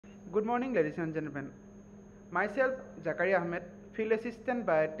Good morning, ladies and gentlemen. Myself, Zakaria Ahmed, Field Assistant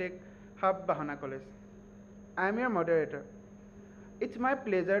Biotech Hub, Bahana College. I am your moderator. It's my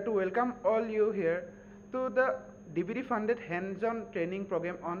pleasure to welcome all you here to the DBT-funded hands-on training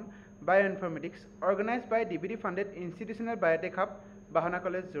program on bioinformatics organized by DBT-funded Institutional Biotech Hub, Bahana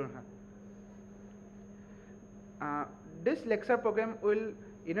College, Jorhat. This lecture program will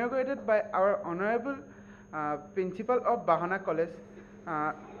inaugurated by our Honorable Principal of Bahana College,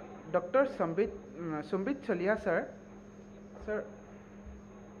 Dr. Sumbit Chaliha, sir. Sir.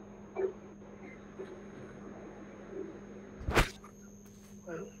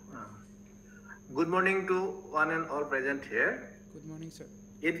 Good morning to one and all present here. Good morning, sir.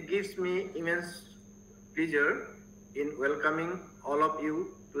 It gives me immense pleasure in welcoming all of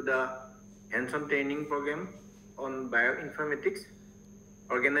you to the hands-on training program on bioinformatics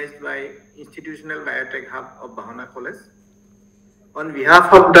organized by Institutional Biotech Hub of Bahana College. On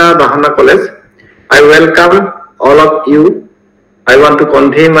behalf of the Bahana College, I welcome all of you. I want to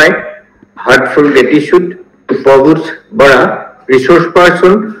convey my heartfelt gratitude to Prabhu Bara, resource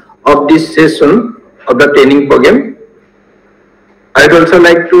person of this session of the training program. I would also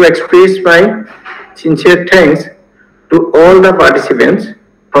like to express my sincere thanks to all the participants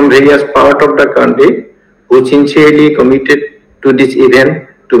from various parts of the country who sincerely committed to this event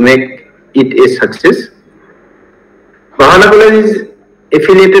to make it a success. Bahana College is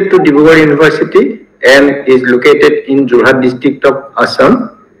affiliated to Dibrugarh University and is located in Jorhat district of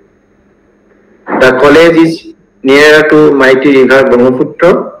Assam. The college is near to mighty river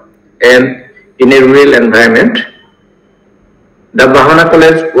Brahmaputra and in a rural environment. The Bahana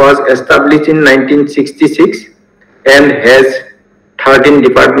College was established in 1966 and has 13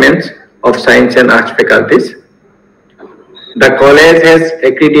 departments of science and arts faculties. The college has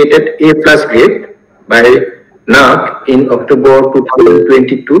accredited A+ grade by NAAC in October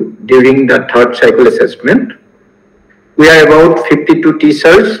 2022 during the third cycle assessment. We are about 52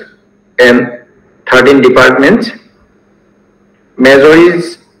 teachers and 13 departments. Major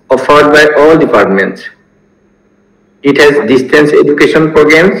is offered by all departments. It has distance education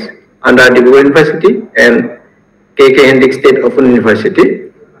programs under Dibrugarh University and K.K. Hendricks State Open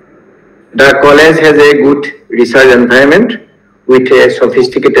University. The college has a good research environment with a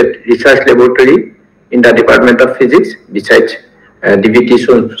sophisticated research laboratory in the Department of Physics besides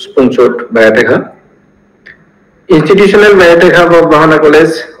DBT-sponsored Biotech Hub. Institutional Biotech Hub of Bahana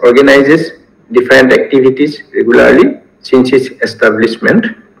College organizes different activities regularly since its establishment.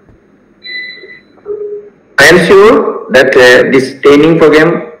 I am sure that this training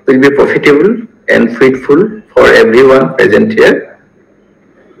program will be profitable and fruitful for everyone present here.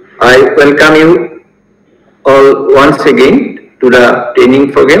 I welcome you all once again to the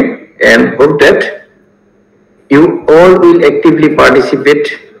training program and hope that you all will actively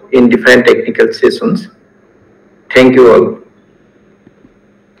participate in different technical sessions. Thank you all.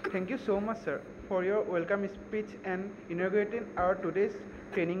 Thank you so much, sir, for your welcome speech and inaugurating our today's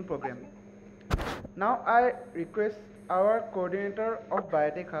training program. Now I request our coordinator of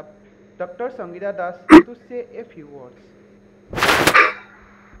Biotech Hub, Dr. Sangeeta Das, to say a few words.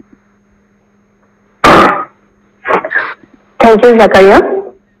 Thank you, Zakaria.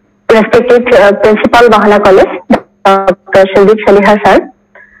 Respected Principal Bahana College, Dr. Sumbit Chaliha sir.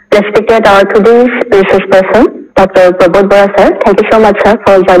 Respected our today's resource person, Dr. Prabhu Bara sir. Thank you so much, sir,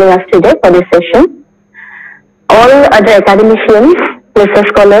 for joining us today for this session. All other academicians, research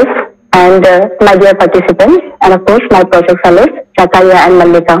scholars, and my dear participants, and of course my project fellows, Zakaria and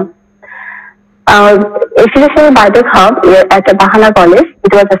Mallika. Institutional Biotech Hub at Bahana College,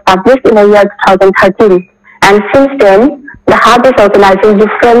 it was established in the year 2013, and since then, the Hub is organizing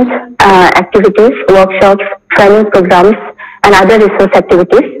different activities, workshops, training programs, and other research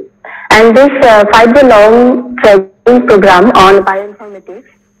activities. And this 5-year-long training program on bioinformatics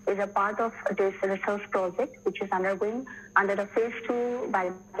is a part of this research project, which is undergoing under the Phase 2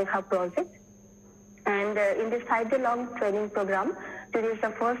 Biotech Hub project. And in this 5-year-long training program, today is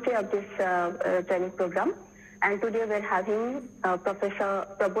the first day of this training program. And today we're having Professor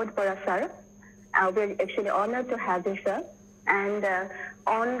Prabhu Bara sir. We're actually honored to have this, sir. And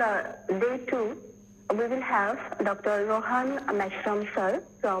on day 2, we will have Dr. Rohan Mashram sir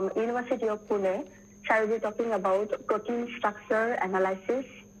from University of Pune. Sir will be talking about protein structure analysis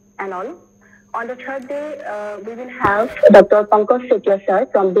and all. On the third day, we will have Dr. Pankaj Setia sir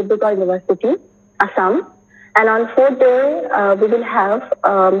from Dibrugarh University, Assam. And on fourth day, we will have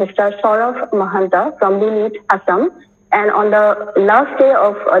Mr. Saurav Mahanta from Limit, Assam. And on the last day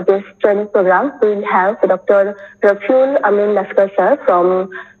of this training program, we will have Dr. Rafiul Amin Laskar sir from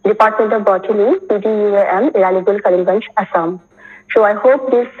Department of Botany, PDUAM, Iranibul, Karimganj, Assam. So I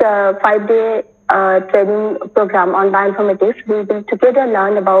hope this 5-day training program on bioinformatics, we will together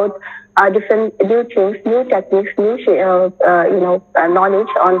learn about different new things, new techniques, new knowledge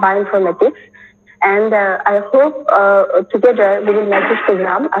on bioinformatics. And I hope together we will make this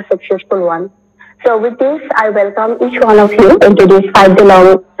program a successful one. So with this, I welcome each one of you into this 5-day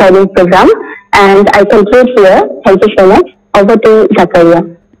long training program. And I conclude here. Thank you so much. Over to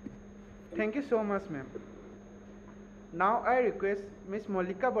Zakaria. Thank you so much, ma'am. Now I request Ms.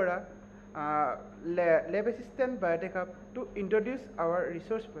 Molika Bora, Lab Assistant Biotech Hub, to introduce our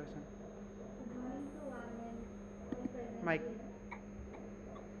resource person. Mike.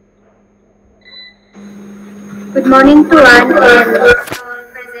 Good morning to one and all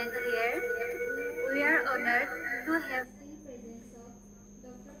present here. We are honored to have the presence of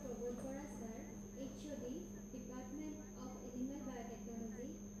Dr. Prabodh Bora sir, HOD, Department of Animal Biotechnology,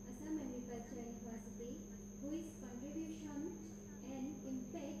 Assam Agriculture University, whose contribution and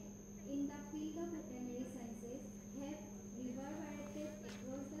impact in the field of veterinary sciences have reverberated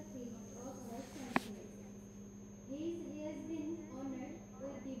across the field of health sciences. He has been honored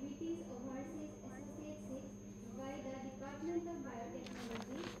with DBT's Overseas Associateship by the Department of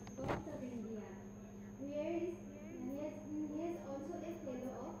Biotechnology, Government of India, where he is also a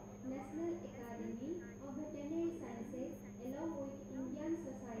fellow of National Academy of Veterinary Sciences along with Indian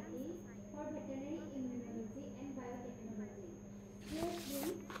Society for Veterinary Immunology and Biotechnology. He has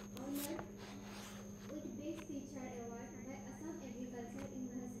been honored with Best Teacher Award by Assam Agriculture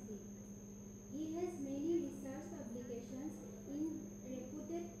University. He has many research publications in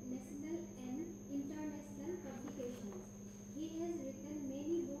reputed national and international publications. He has written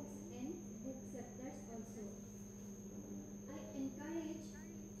many books and book chapters also. I encourage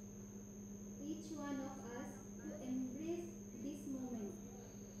each one of us to embrace this moment,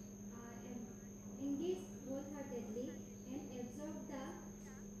 engage wholeheartedly and absorb the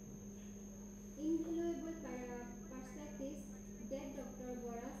invaluable perspectives that Dr.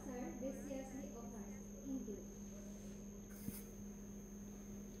 Bora sir graciously offers. Thank you.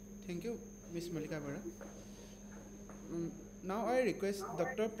 Thank you, Ms. Molika Bora. Now I request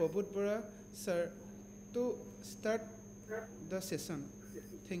Dr. Prabodh Bora sir to start the session.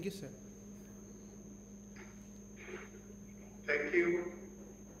 Thank you, sir. Thank you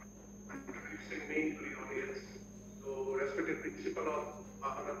for introducing me to the audience. So, respected principal of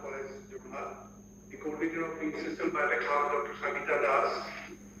Ahana College, Jumla, the coordinator of the Institutional Biotech Hub, Dr. Sangeeta Das,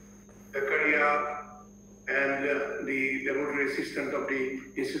 Zakaria, and the laboratory assistant of the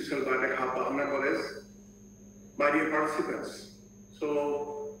Institutional Biotech Hub, Ahana College, my dear participants.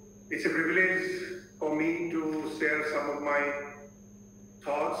 So, it's a privilege for me to share some of my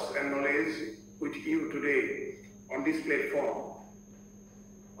thoughts and knowledge with you today on this platform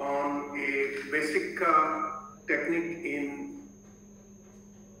on a basic technique in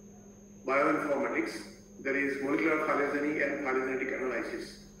bioinformatics, that is molecular phylogeny and phylogenetic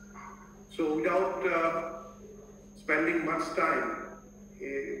analysis. So without spending much time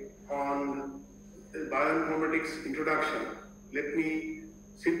on bioinformatics introduction, let me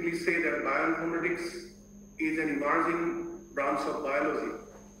simply say that bioinformatics is an emerging branch of biology,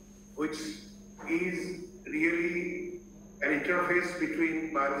 which is really an interface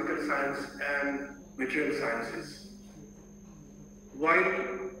between biological science and material sciences.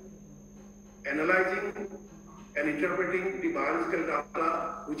 While analyzing and interpreting the biological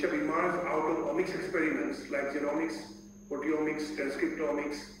data which have emerged out of omics experiments like genomics, proteomics,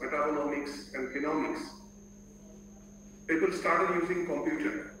 transcriptomics, metabolomics, and phenomics, people started using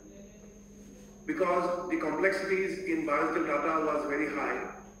computer because the complexities in biological data was very high.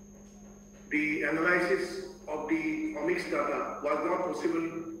 The analysis of the omics data was not possible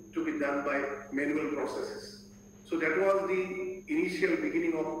to be done by manual processes. So that was the initial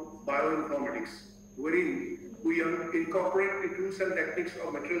beginning of bioinformatics, wherein we incorporate the tools and techniques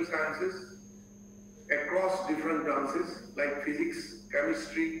of material sciences across different branches like physics,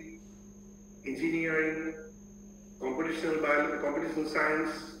 chemistry, engineering, computational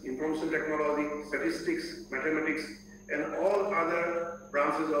science, information technology, statistics, mathematics, and all other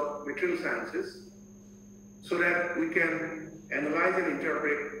branches of material sciences, so that we can analyze and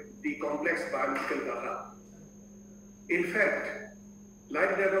interpret the complex biological data. In fact,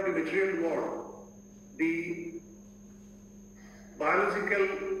 like that of the material world, the biological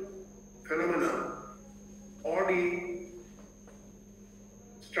phenomena or the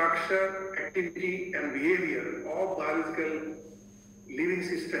structure, activity, and behavior of biological living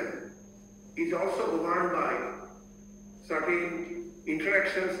system is also governed by certain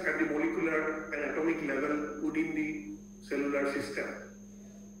interactions at the molecular and atomic level within the cellular system.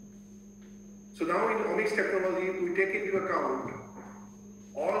 So now in omics technology, we take into account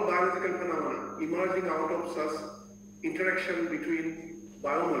biological phenomena emerging out of such interaction between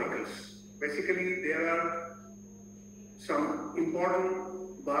biomolecules. Basically, there are some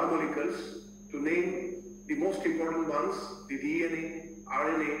important biomolecules. To name the most important ones, the DNA,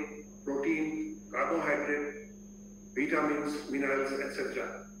 RNA, protein, carbohydrate, vitamins, minerals,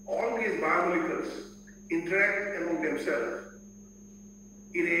 etc. All these biomolecules interact among themselves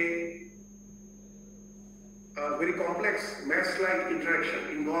in a very complex mass-like interaction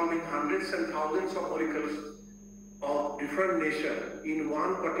involving hundreds and thousands of molecules of different nature in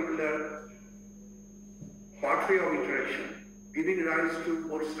one particular pathway of interaction, giving rise to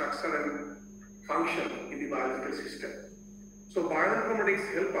both structure and function in the biological system. So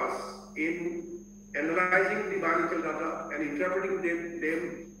bioinformatics help us in analyzing the biological data and interpreting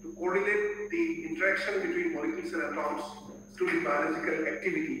them to correlate the interaction between molecules and atoms to the biological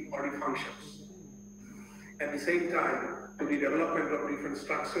activity or the functions. At the same time, to the development of different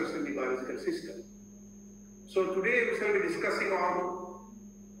structures in the biological system. So today we shall be discussing on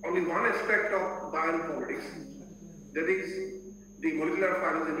only one aspect of bioinformatics, that is the molecular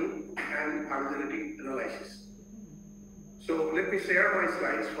phylogeny and phylogenetic analysis. So let me share my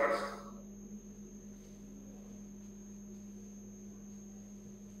slides first.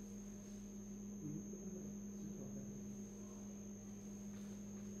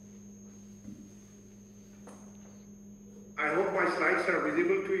 I hope my slides are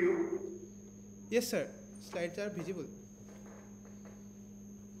visible to you. Yes, sir. Slides are visible.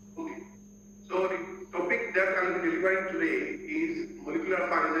 Okay. So the topic that I will be delivering today is molecular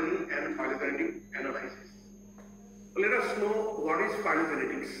phylogeny and phylogenetic analysis. So let us know what is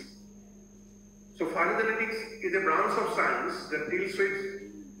phylogenetics. So phylogenetics is a branch of science that deals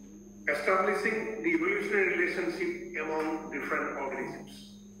with establishing the evolutionary relationship among different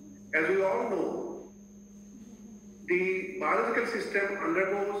organisms. As we all know, the biological system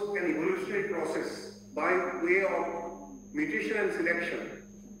undergoes an evolutionary process by way of mutation and selection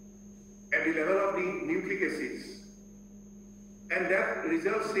at the level of the nucleic acids, and that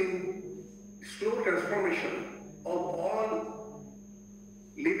results in slow transformation of all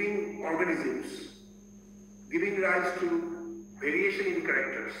living organisms, giving rise to variation in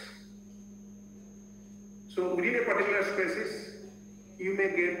characters. So within a particular species, you may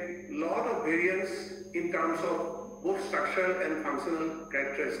get a lot of variance in terms of both structural and functional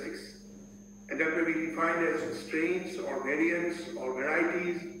characteristics. And that may be defined as strains or variants or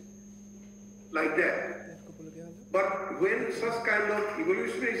varieties, like that. But when such kind of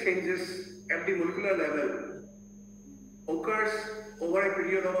evolutionary changes at the molecular level occurs over a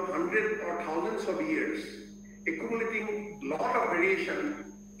period of hundreds or thousands of years, accumulating a lot of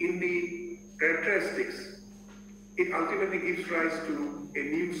variation in the characteristics, it ultimately gives rise to a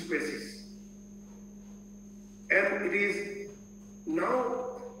new species. And it is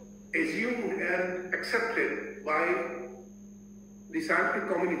now assumed and accepted by the scientific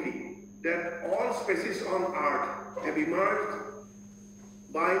community that all species on Earth have emerged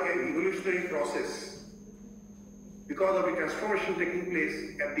by an evolutionary process. Because of the transformation taking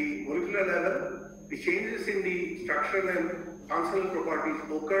place at the molecular level, the changes in the structural and functional properties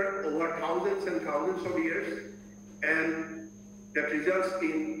occur over thousands and thousands of years, and that results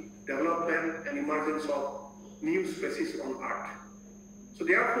in development and emergence of new species on Earth. So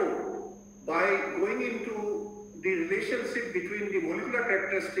therefore, by going into the relationship between the molecular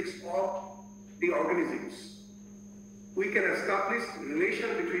characteristics of the organisms, we can establish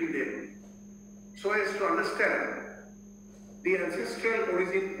relation between them so as to understand the ancestral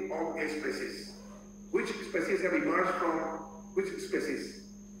origin of a species, which species have emerged from which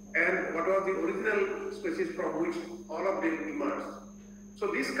species, and what was the original species from which all of them emerged. So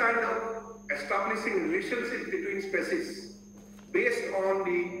this kind of establishing relationships between species based on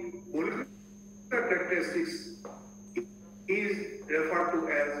the molecular characteristics is referred to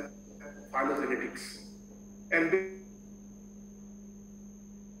as phylogenetics. And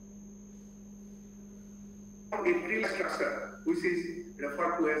a tree structure, which is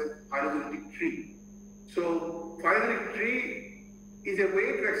referred to as phylogenetic tree. So phylogenetic tree is a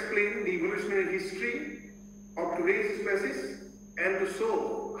way to explain the evolutionary history of today's species and to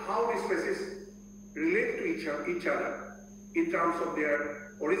show how these species relate to each other in terms of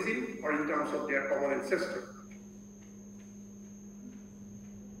their origin or in terms of their common ancestor.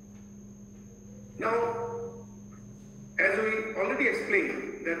 Now, as we already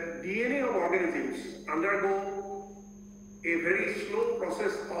explained, that DNA of organisms undergo a very slow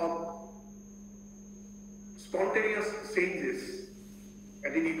process of spontaneous changes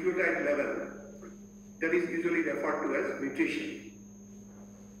at the nucleotide level that is usually referred to as mutation.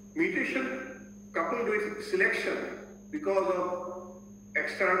 Mutation coupled with selection because of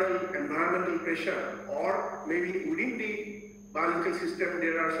external environmental pressure, or maybe within the biological system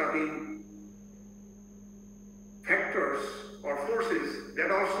there are certain factors or forces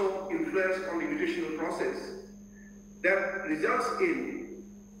that also influence on the mutational process that results in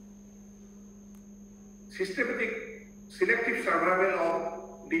systematic selective survival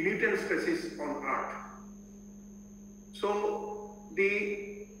of the mutant species on Earth. So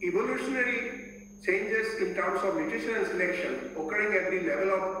the evolutionary changes in terms of mutation and selection occurring at the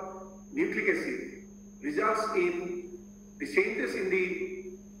level of nucleic acid results in the changes in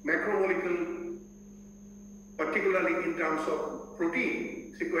the macromolecule, particularly in terms of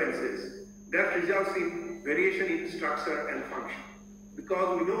protein sequences, that results in variation in structure and function.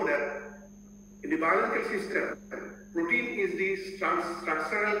 Because we know that in the biological system, protein is the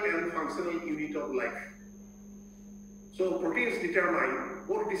structural and functional unit of life. So proteins determine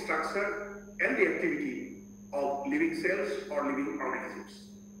both the structure and the activity of living cells or living organisms.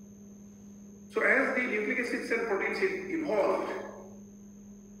 So as the nucleic acids and proteins evolved,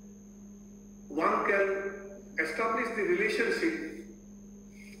 one can establish the relationship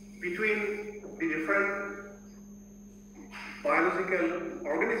between the different biological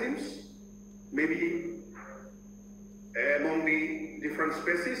organisms, maybe among the different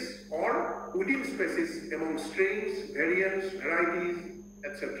species or within species among strains, variants, varieties,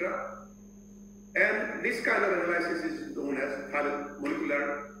 etc. And this kind of analysis is known as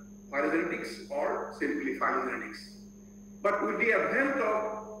molecular phylogenetics or simply phylogenetics. But with the advent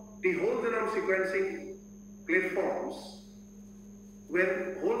of the whole genome sequencing platforms,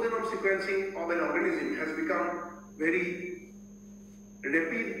 when whole genome sequencing of an organism has become very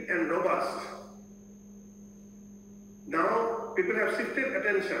rapid and robust, now people have shifted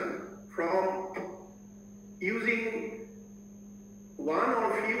attention from using one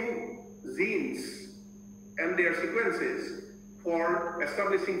or few genes and their sequences for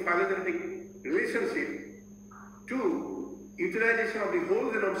establishing phylogenetic relationship to utilization of the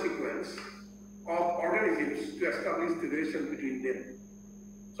whole genome sequence of organisms to establish the relation between them.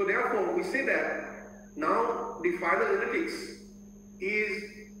 So therefore, we say that now the phylogenetics is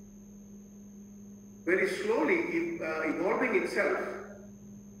very slowly evolving itself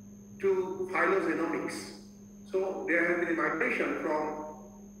to phylogenomics. So there has been a migration from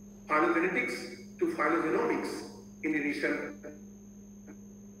phylogenetics to phylogenomics in the recent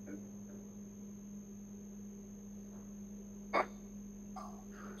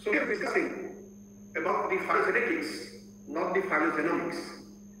So we are discussing about the phylogenetics, not the phylogenomics.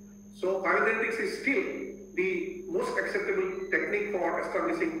 So phylogenetics is still the most acceptable technique for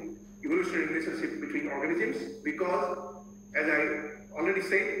establishing evolutionary relationship between organisms, because as I already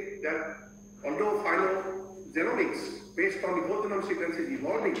said that although phylogenomics based on the whole genome sequence is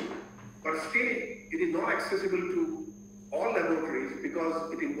evolving, but still it is not accessible to all laboratories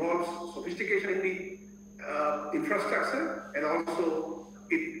because it involves sophistication in the infrastructure, and also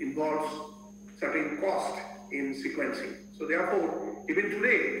it involves certain cost in sequencing. So therefore, even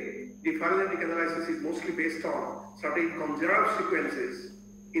today, the phylogenetic analysis is mostly based on certain conserved sequences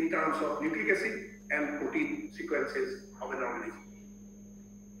in terms of nucleic acid and protein sequences of an organism.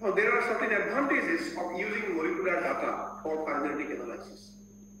 Now, there are certain advantages of using molecular data for phylogenetic analysis.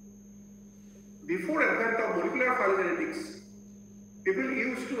 Before advent of molecular phylogenetics, people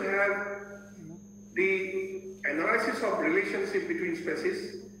used to have the analysis of relationship between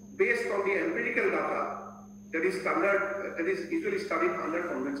species based on the empirical data that is usually studied under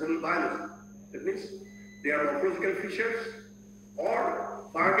conventional biology. That means they are morphological features or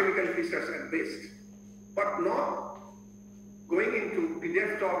biochemical features at best, but not going into the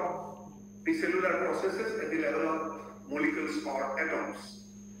depth of the cellular processes at the level of molecules or atoms.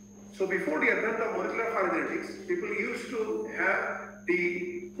 So before the advent of molecular phylogenetics, people used to have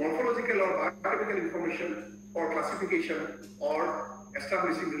the morphological or biochemical information for classification or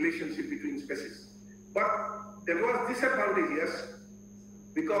establishing relationship between species. But that was disadvantageous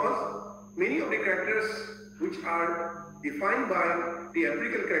because many of the characters which are defined by the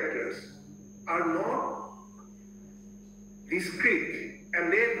empirical characters are not discrete,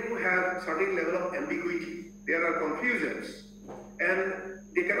 and they do have certain level of ambiguity. There are confusions, and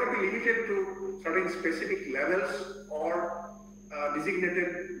they cannot be limited to certain specific levels or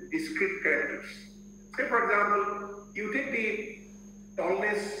designated discrete characters. Say, for example, you take the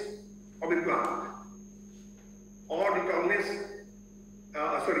tallness of a plant, or the tallness,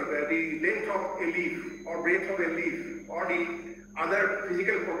 the length of a leaf, or breadth of a leaf, or the other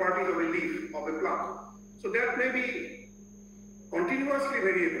physical properties of a leaf of a plant. So that may be continuously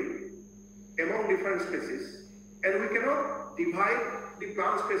variable among different species, and we cannot divide the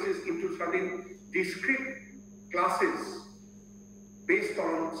plant species into certain discrete classes based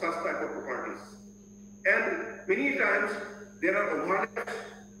on such type of properties. And many times there are overlaps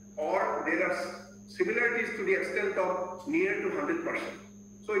or there are similarities to the extent of near to 100%.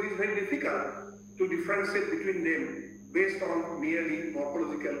 So it is very difficult to differentiate between them based on merely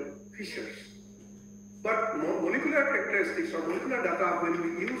morphological features. But molecular characteristics or molecular data, when we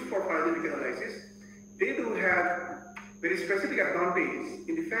use for phylogenetic analysis, they do have very specific advantage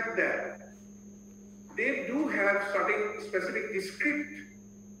in the fact that they do have certain specific discrete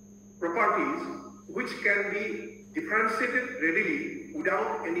properties which can be differentiated readily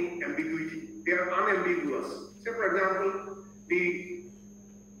without any ambiguity. They are unambiguous. Say, for example, the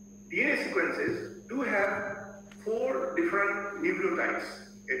DNA sequences do have 4 different nucleotides: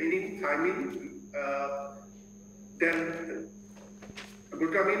 adenine, thymine, then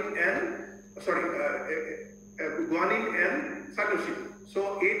glutamine and guanine and cytosine. So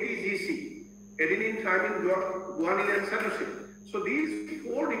ATGC, adenine, thymine, guanine and cytosine. So these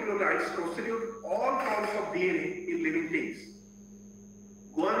 4 nucleotides constitute all forms of DNA in living things.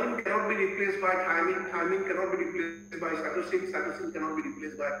 Guanine cannot be replaced by thymine, thymine cannot be replaced by cytosine, cytosine cannot be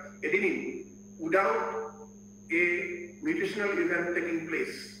replaced by adenine without a mutational event taking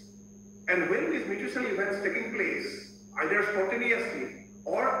place. And when these mutational events taking place, either spontaneously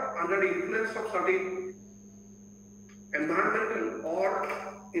or under the influence of certain environmental or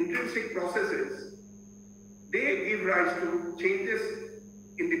intrinsic processes, they give rise to changes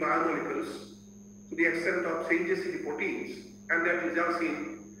in the biomolecules to the extent of changes in the proteins, and that results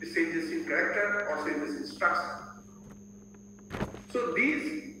in the changes in character or changes in structure. So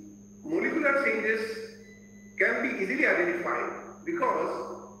these molecular changes can be easily identified because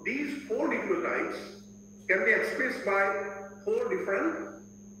these 4 nucleotides can be expressed by 4 different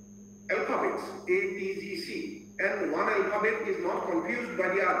alphabets, A, T, G, C, and one alphabet is not confused by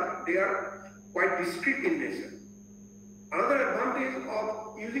the other. They are quite discrete in nature. Another advantage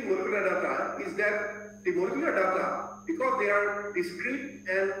of using molecular data is that the molecular data, because they are discrete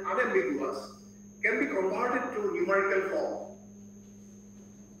and unambiguous, can be converted to numerical form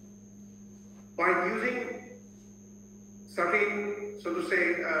by using certain, so to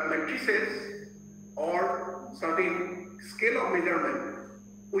say, matrices or certain scale of measurement.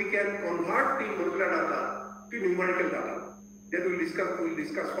 We can convert the molecular data to numerical data. That we'll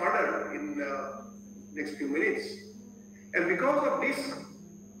discuss further in next few minutes. And because of this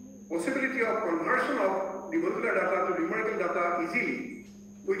possibility of conversion of the molecular data to numerical data easily,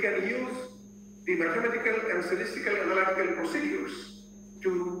 we can use the mathematical and statistical analytical procedures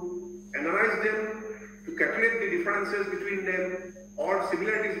to analyze them, to calculate the differences between them or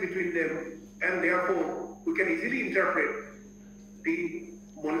similarities between them, and therefore we can easily interpret the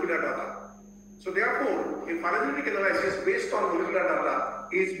molecular data. So therefore, a phylogenetic analysis based on molecular data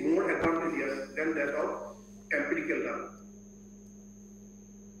is more advantageous than that of empirical data.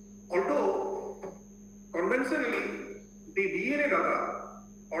 Although conventionally the DNA data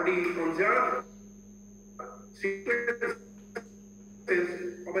or the conserved sequences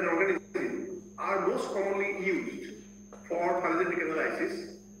of an organism are most commonly used for phylogenetic analysis,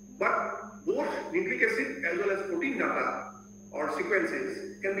 but both nucleic acid as well as protein data or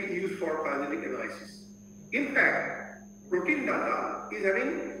sequences can be used for phylogenetic analysis. In fact, protein data is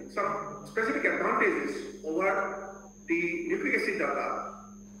having some specific advantages over the nucleic acid data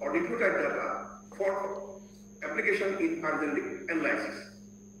or nucleotide data for application in phylogenetic analysis.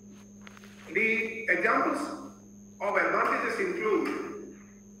 The examples of advantages include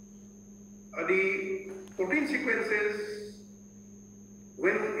the protein sequences.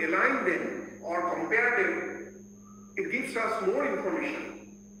 When align them or compare them, it gives us more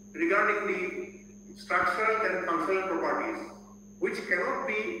information regarding the structural and functional properties, which cannot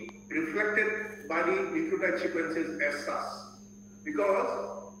be reflected by the nucleotide sequences as such, because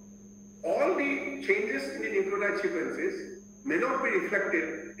all the changes in the nucleotide sequences may not be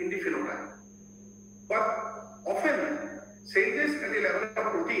reflected in the phenotype. But often, changes at the level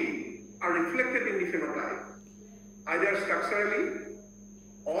of protein are reflected in the phenotype, either structurally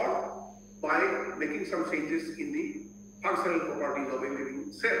or by making some changes in the functional properties of a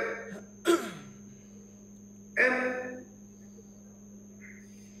living cell. And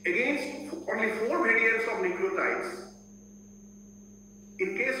against only 4 variants of nucleotides,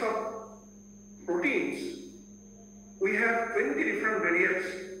 in case of proteins, we have 20 different variants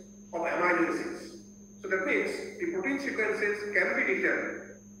of amino acids. So that means the protein sequences can be determined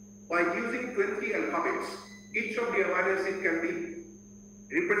by using 20 alphabets. Each of the amino acid can be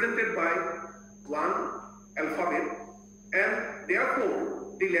represented by one alphabet, and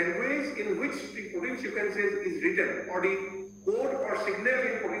therefore the language in which the protein sequences is written, or the code or signal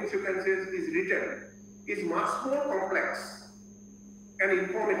in protein sequences is written, is much more complex and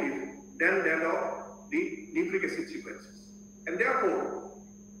informative than that of the nucleic acid sequences. And therefore,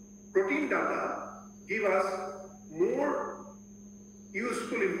 protein data give us more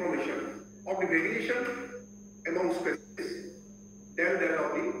useful information of the variation among species than that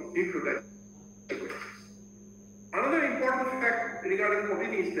of the nucleotide sequences. Another important fact regarding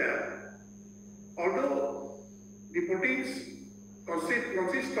protein is that although the proteins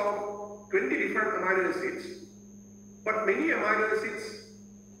consist of 20 different amino acids, but many amino acids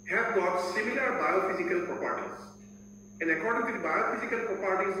have got similar biophysical properties. And according to the biophysical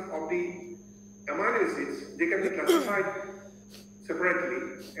properties of the amino acids, they can be classified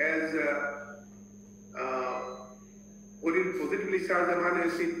separately as positively charged amino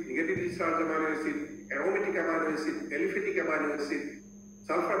acid, negatively charged amino acid, aromatic amino acid, aliphatic amino acid,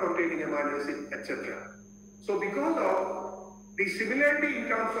 sulfur-containing amino acid, etc. So because of the similarity in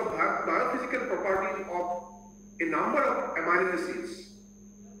terms of biophysical properties of a number of amino acids,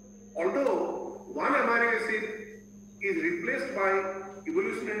 although one amino acid is replaced by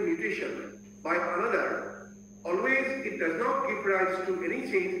evolutionary mutation by another, always it does not give rise to any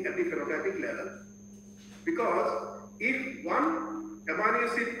change at the phenotypic level. Because if one amino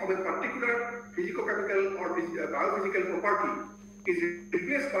acid of a particular physicochemical or biophysical property is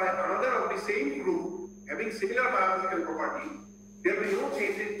replaced by another of the same group having similar biophysical property, there will be no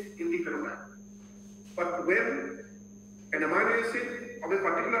changes in the phenotype. But when an amino acid of a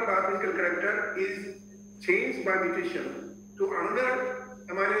particular biophysical character is changed by mutation to another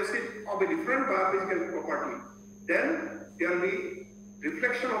amino acid of a different biophysical property, then there will be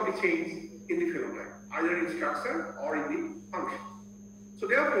reflection of the change in the phenotype, either in structure or in the function. So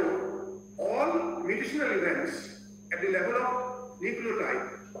therefore, all mutational events at the level of nucleotide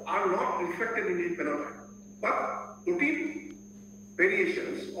are not reflected in the phenotype. But protein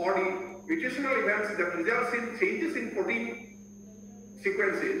variations or the mutational events that results in changes in protein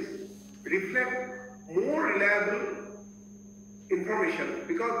sequences reflect more reliable information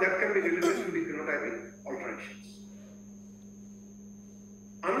because that can be related to the phenotypic alterations.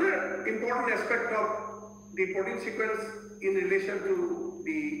 Another important aspect of the protein sequence in relation to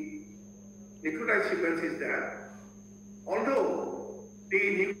the nucleotide sequence is that although the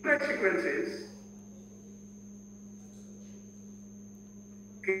nucleotide sequences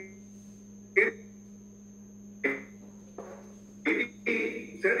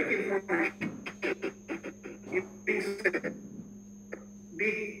genetic information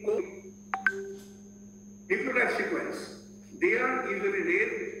the nucleotide sequence, they are usually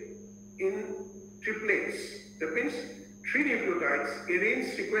read in triplets. That means 3 nucleotides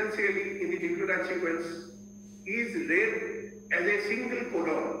arranged sequentially in the nucleotide sequence is read as a single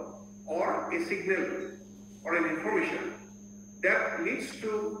codon or a signal or an information that leads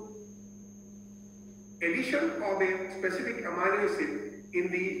to addition of a specific amino acid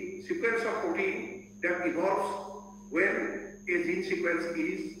in the sequence of protein that evolves when a gene sequence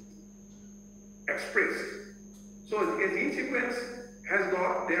is expressed. So a gene sequence has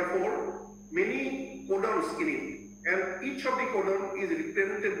got therefore many codons in it, and each of the codon is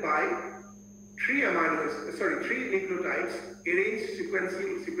represented by 3 nucleotides arranged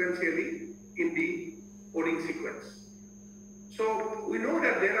sequentially in the coding sequence. So we know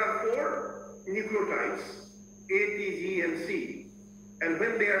that there are 4 nucleotides, A, T, G, and C, and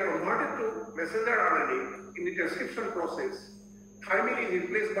when they are converted to messenger RNA in the transcription process, thymine is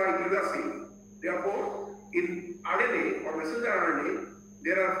replaced by uracil. Therefore, in RNA or messenger RNA,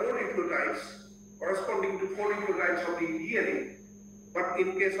 there are 4 nucleotides corresponding to 4 nucleotides of the DNA. But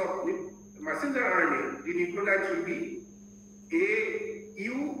in case of messenger RNA, the nucleotides will be A,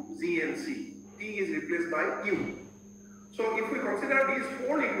 U, Z, and C. T is replaced by U. So if we consider these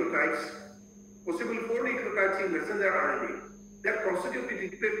 4 nucleotides, possible 4 nucleotides in messenger RNA that constitute the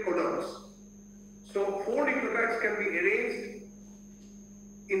triplet codons. So 4 nucleotides can be arranged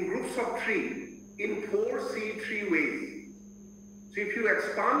in groups of 3 in 4C3 ways. So if you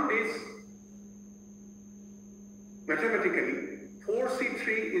expand this mathematically, 4C3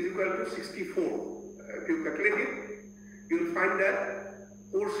 is equal to 64. If you calculate it, you will find that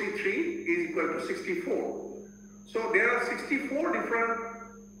 4C3 is equal to 64. So there are 64 different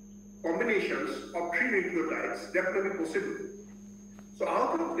combinations of 3 nucleotides that may be possible. So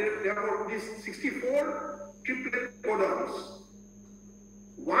out of therefore these 64 triplet codons,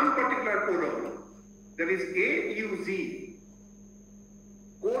 one particular codon, that is AUZ,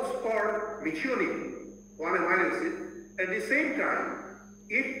 codes for methionine, one amino acid. At the same time,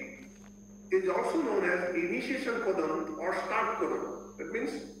 it is also known as initiation codon or start codon. That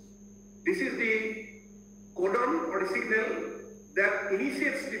means this is the codon or the signal that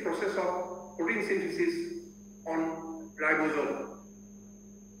initiates the process of protein synthesis on ribosome.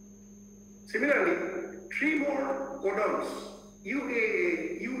 Similarly, 3 more codons,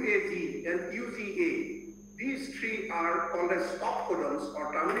 UAA, UAG, and UGA, these 3 are called as stop codons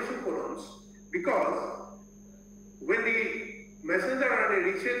or termination codons because when the messenger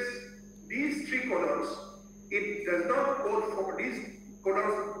RNA reaches these 3 codons, it does not code for, these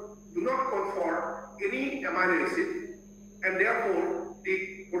codons do not code for any amino acid, and therefore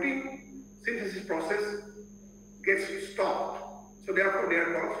the protein synthesis process gets stopped. So therefore they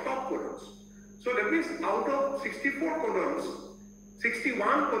are called stop codons. So that means out of 64 codons, 61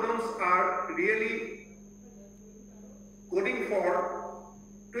 codons are really coding for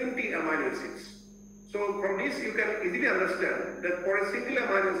 20 amino acids. So from this you can easily understand that for a single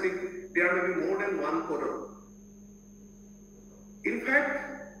amino acid there may be more than 1 codon. In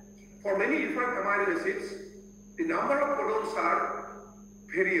fact, for many different amino acids, the number of codons are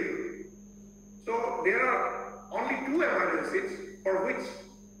variable. So there are only 2 amino acids for which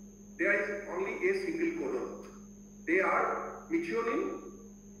there is only a single codon. They are methionine.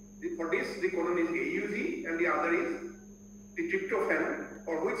 For this, the codon is AUG, and the other is the tryptophan,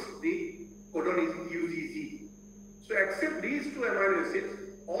 for which the codon is UGG. So except these 2 amino acids,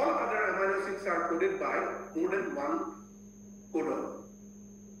 all other amino acids are coded by more than 1 codon.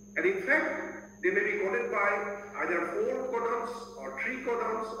 And in fact, they may be coded by either 4 codons or 3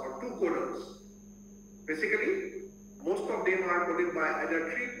 codons or 2 codons. Basically, most of them are coded by either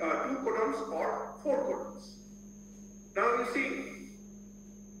 2 codons or 4 codons. Now you see,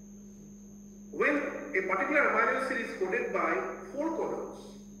 when a particular amino acid is coded by 4 codons,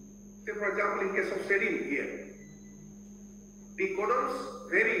 say for example in case of serine here, the codons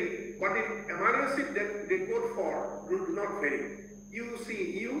vary, but the amino acid that they code for do not vary.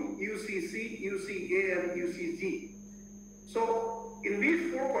 UCU, UCC, UCA, and UCG. So in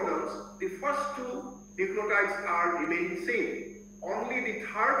these 4 codons, the first 2 nucleotides are remaining same. Only the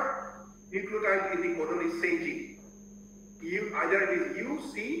third nucleotide in the codon is changing. Either it is U,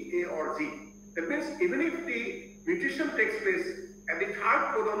 C, A, or G. That means even if the mutation takes place at the third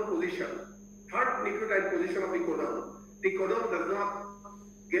codon position, third nucleotide position of the codon does not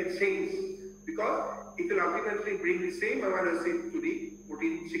get changed because it will ultimately bring the same amino acid to the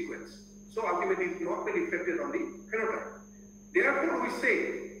protein sequence. So ultimately it will not be reflected on the phenotype. Therefore we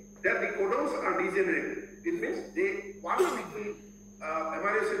say that the codons are degenerate. It means one single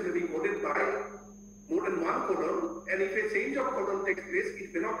amino acid may be coded by more than 1 codon, and if a change of codon takes place,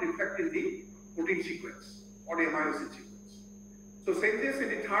 it may not reflect in the protein sequence or the amino acid sequence. So changes in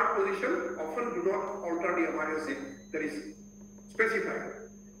the third position often do not alter the amino acid that is specified.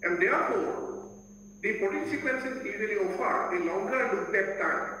 And therefore, the protein sequences usually offer a longer look back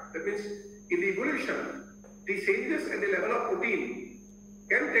time. That means in the evolution, the changes at the level of protein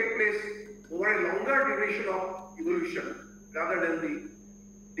can take place over a longer duration of evolution rather than the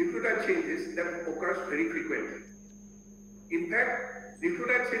nucleotide changes that occurs very frequently. In fact,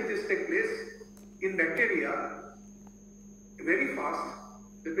 nucleotide changes take place in bacteria very fast.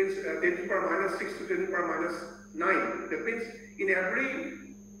 That means 10 to the power minus 6 to 10 to the power minus 9. That means in every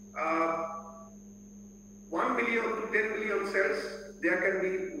 1 million to 10 million cells, there can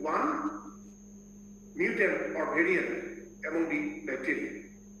be 1 mutant or variant among the bacteria.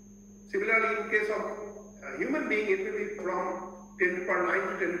 Similarly, in case of a human being, it will be from 10 to the power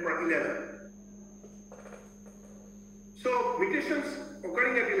 9 to 10 to the power 11. So mutations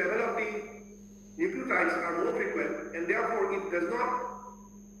occurring at the level of the nucleotides are more frequent, and therefore it does not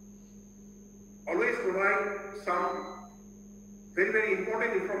always provide some very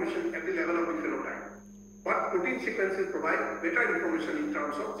important information at the level of the phenotype. But protein sequences provide better information in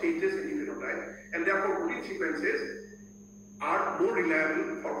terms of changes in the phenotype, and therefore protein sequences are more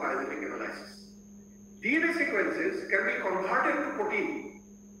reliable for phylogenetic analysis. DNA sequences can be converted to protein.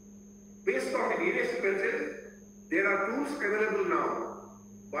 Based on the DNA sequences, there are tools available now.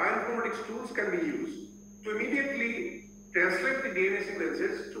 Bioinformatics tools can be used to immediately translate the DNA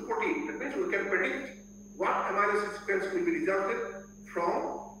sequences to protein. That means we can predict what amino acid sequence will be resulted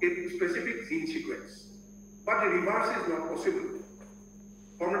from a specific gene sequence. But the reverse is not possible.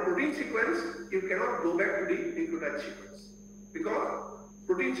 From a protein sequence, you cannot go back to the nucleotide sequence because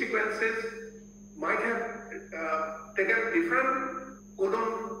protein sequences might have taken different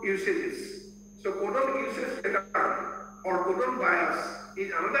codon usages. So codon usage or codon bias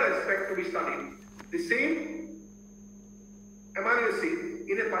is another aspect to be studied. The same amino acid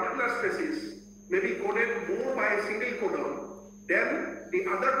in a particular species may be coded more by a single codon than the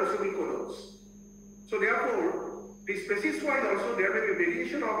other possible codons. So therefore, the species-wise also there may be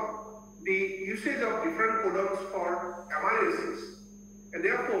variation of the usage of different codons for amino acids. And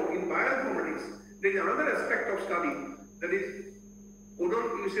therefore, in bioinformatics, there is another aspect of study, that is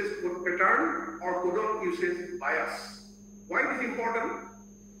codon usage pattern or codon usage bias. Why it is important?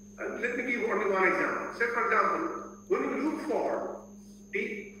 Let me give only one example. Say for example, when you look for the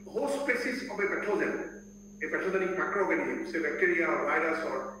host species of a pathogenic microorganism, say bacteria or virus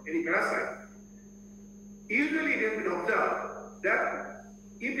or any parasite, usually it has been observed that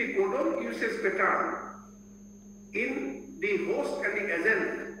if the codon usage pattern in the host and the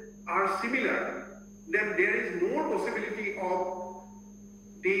agent are similar, then there is more possibility of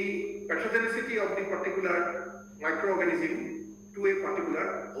the pathogenicity of the particular microorganism to a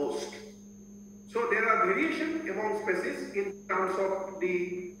particular host. So there are variations among species in terms of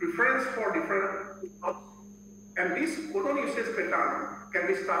the preference for different hosts. And this codon usage pattern can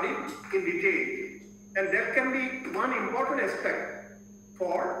be studied in detail. And that can be one important aspect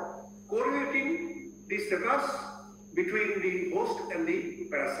for correlating the status between the host and the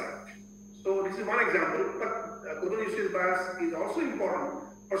parasite. So this is one example, but codon usage bias is also important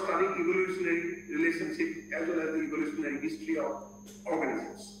for studying evolutionary relationship as well as the evolutionary history of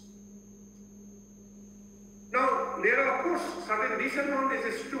organisms. Now, there are of course certain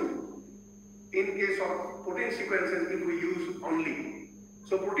disadvantages too in case of protein sequences if we use only.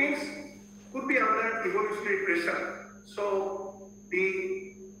 So proteins could be under evolutionary pressure. So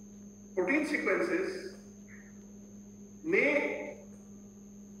the protein sequences may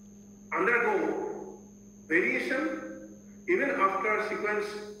undergo variation even after sequence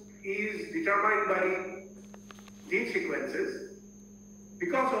is determined by gene sequences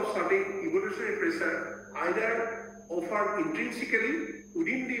because of certain evolutionary pressure either offered intrinsically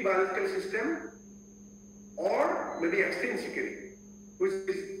within the biological system or maybe extrinsically, which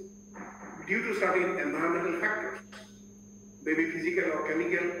is due to certain environmental factors, maybe physical or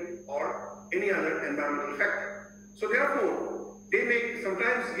chemical or any other environmental factor. So therefore, they may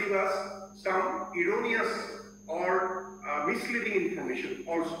sometimes give us some erroneous or misleading information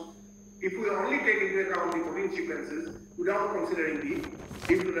also, if we only take into account the protein sequences without considering the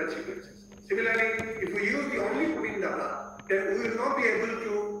nucleotide sequences. Similarly, if we use the only protein data, then we will not be able to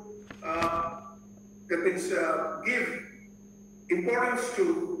give importance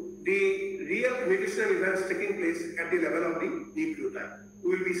to the real medicinal events taking place at the level of the nucleotide.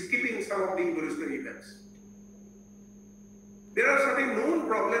 We will be skipping some of the evolutionary events. There are certain known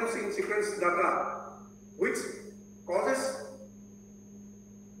problems in sequence data which causes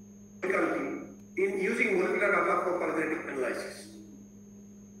difficulty in using molecular data for phylogenetic analysis.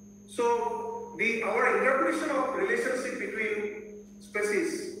 So our interpretation of relationship between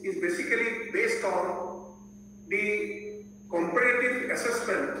species is basically based on the comparative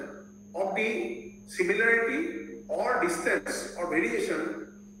assessment of the similarity or distance or variation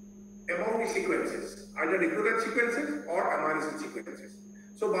among the sequences, either nucleotide sequences or amino acid sequences.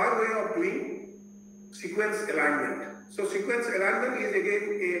 So by way of doing sequence alignment. So sequence alignment is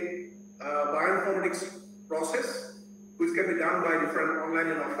again a bioinformatics process which can be done by different online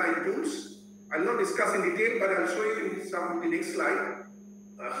and offline tools. I'll not discuss in detail, but I'll show you in the next slide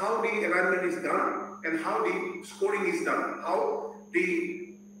how the alignment is done and how the scoring is done, how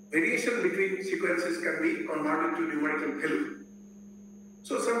the variation between sequences can be converted to numerical value.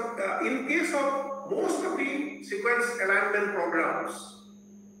 So in case of most of the sequence alignment programs,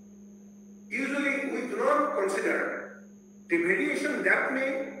 usually we do not consider the variation that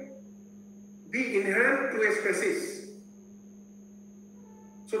may be inherent to a species.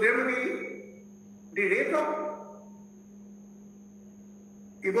 So there will be the rate of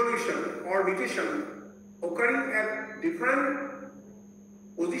evolution or mutation occurring at different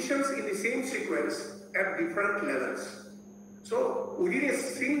positions in the same sequence at different levels. So within a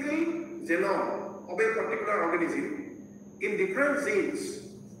single genome of a particular organism, in different genes,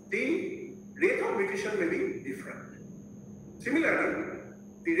 the rate of mutation may be different. Similarly,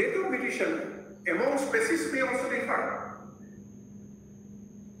 the rate of mutation among species may also differ.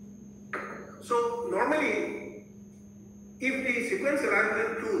 So normally, if the sequence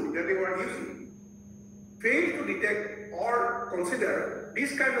alignment tool that they were using failed to detect or consider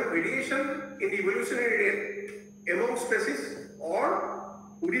this kind of variation in the evolutionary rate among species or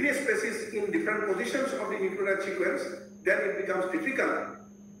within a species in different positions of the nucleotide sequence, then it becomes difficult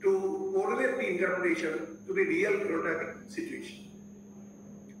to correlate the interpretation to the real phenotypic situation.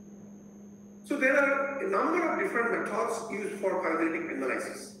 So there are a number of different methods used for phylogenetic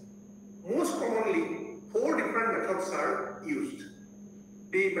analysis. Most commonly, 4 different methods are used.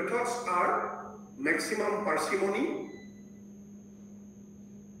 The methods are maximum parsimony,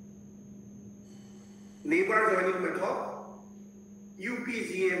 neighbor joining method,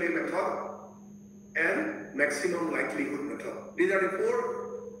 UPGMA method, and maximum likelihood method. These are the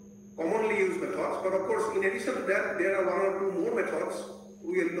 4 commonly used methods, but of course, in addition to that, there are one or two more methods.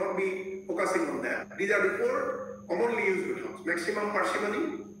 We will not be focusing on that. These are the four commonly used methods: maximum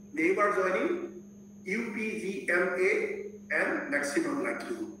parsimony, neighbor joining, UPGMA, and maximum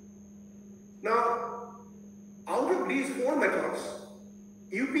likelihood. Now, out of these four methods,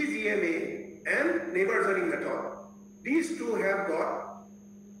 UPGMA and neighbor joining method, these two have got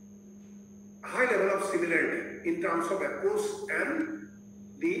high level of similarity in terms of approach and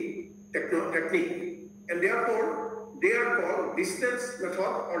the technique, and therefore they are called distance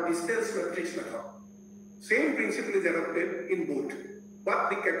method or distance matrix method. Same principle is adopted in both, but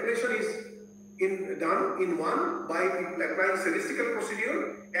the calculation is done in one by applying statistical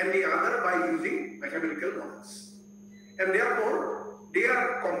procedure and the other by using mathematical models, and therefore they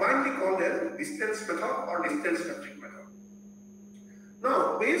are combinedly called as distance method or distance matrix method.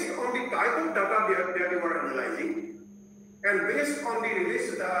 Now, based on the type of data that you are analyzing, and based on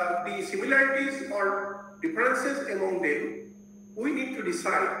the similarities or differences among them, we need to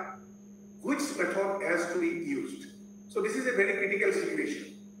decide which method has to be used. So this is a very critical situation.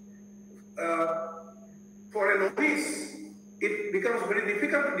 For a novice, it becomes very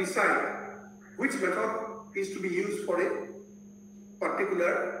difficult to decide which method is to be used for a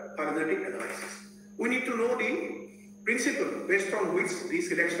particular phylogenetic analysis. We need to know the principle based on which the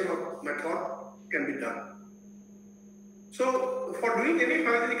selection of method can be done. So for doing any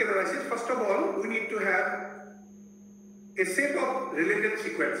phylogenetic analysis, first of all, we need to have a set of related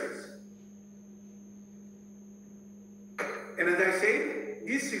sequences. And as I said,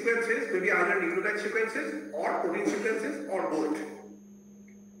 these sequences may be either nucleotide sequences or protein sequences or both.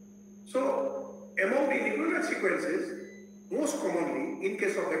 So among the nucleotide sequences, most commonly in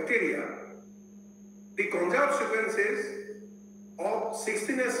case of bacteria, the conserved sequences of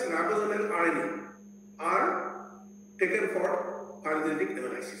 16S ribosomal RNA are taken for phylogenetic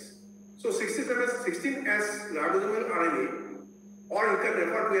analysis. So 16S ribosomal RNA, or you can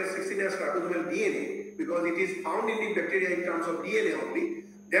refer to as 16S ribosomal DNA, because it is found in the bacteria in terms of DNA only,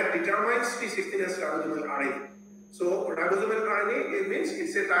 that determines the 16S ribosomal RNA. So ribosomal RNA, it means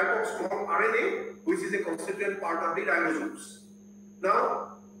it's a type of small RNA which is a constituent part of the ribosomes. Now,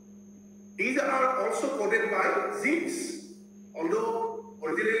 these are also coded by genes, although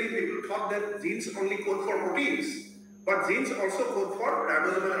originally people thought that genes only code for proteins, but genes also code for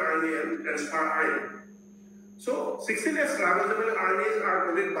ribosomal RNA and transfer RNA. So 16S ribosomal RNAs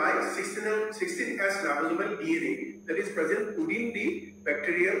are coded by 16S ribosomal DNA that is present within the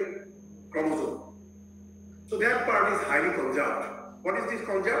bacterial chromosome. So that part is highly conserved. What is this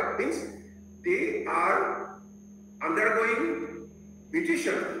conserved? Means they are undergoing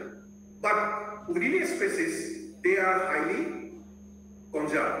mutation, but within a species they are highly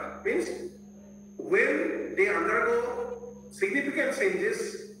conserved. Means when they undergo significant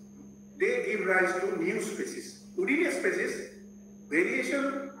changes, they give rise to new species. Within a species,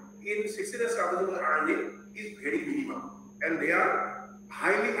 variation in 16S ribosomal RNA is very minimal, and they are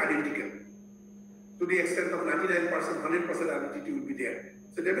highly identical to the extent of 99%, 100% identity will be there.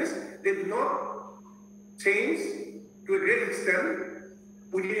 So that means they do not change to a great extent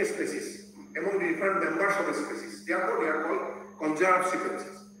within a species, among the different members of a species. Therefore, they are called conserved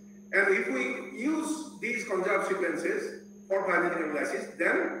sequences. And if we use these conserved sequences for phylogenetic analysis,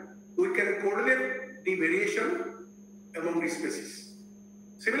 then we can correlate the variation among the species.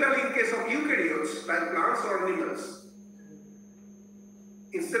 Similarly, in case of eukaryotes, like plants or animals,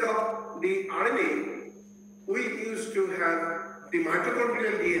 instead of the RNA, we used to have the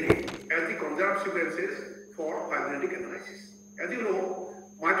mitochondrial DNA as the conserved sequences for phylogenetic analysis. As you know,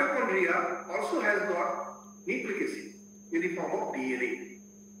 mitochondria also has got nucleic in the form of DNA.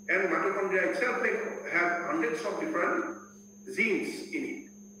 And mitochondria itself may have hundreds of different genes in it.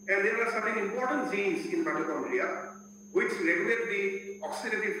 And there are certain important genes in mitochondria which regulate the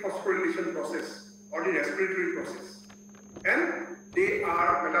oxidative phosphorylation process or the respiratory process. And they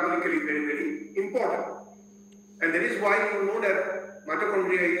are metabolically very, very important. And that is why you know that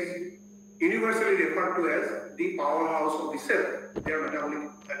mitochondria is universally referred to as the powerhouse of the cell. They are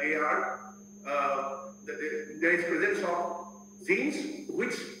metabolic. There is presence of genes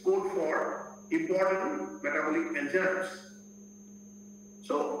which code for important metabolic enzymes.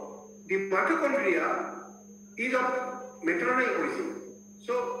 So the mitochondria is of maternal origin.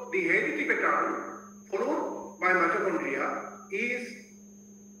 So the heredity pattern followed by mitochondria is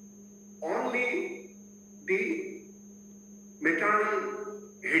only the maternal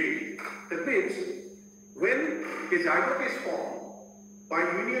heredity. That means when a zygote is formed by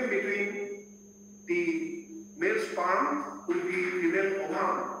union between the male sperm with the female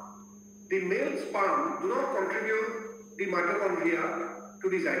ovum, the male sperm do not contribute the mitochondria to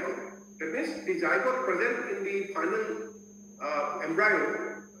the zygote. That means the zygote present in the final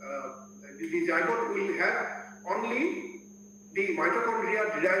embryo, the zygote will have only the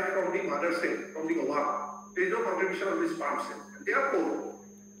mitochondria derived from the mother cell, from the ovum. There is no contribution of the sperm cell. And therefore,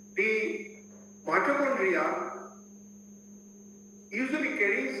 the mitochondria usually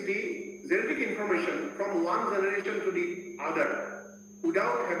carries the genetic information from one generation to the other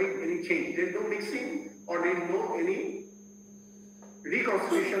without having any change. There is no mixing or there is no any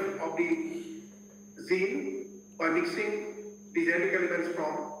reconstitution of the gene by mixing the genetic elements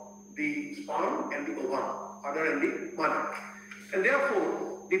from the sperm and the ovum, other than the mother. And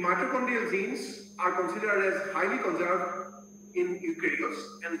therefore, the mitochondrial genes are considered as highly conserved in eukaryotes,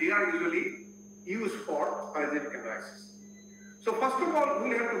 and they are usually used for phylogenetic analysis. So first of all, we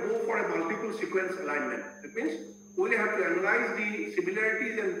have to go for a multiple sequence alignment. That means we will have to analyze the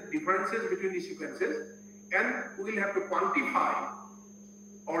similarities and differences between the sequences, and we will have to quantify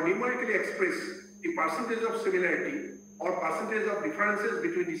or numerically express the percentage of similarity or percentage of differences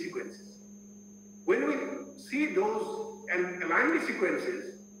between the sequences. When we see those and align the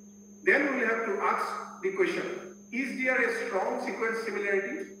sequences, then we will have to ask the question, is there a strong sequence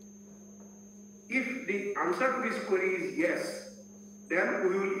similarity? If the answer to this query is yes, then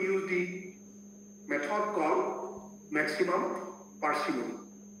we will use the method called maximum parsimony.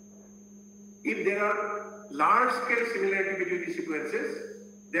 If there are large-scale similarity between the sequences,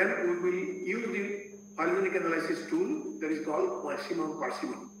 then we will use the phylogenetic analysis tool that is called maximum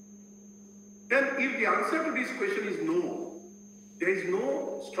parsimony. Then if the answer to this question is no, there is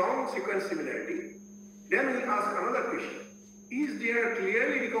no strong sequence similarity, then we will ask another question. Is there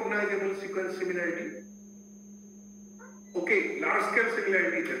clearly recognizable sequence similarity? Okay, large-scale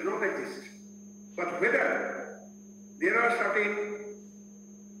similarity does not exist. But whether there are certain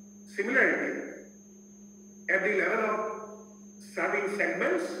similarity at the level of certain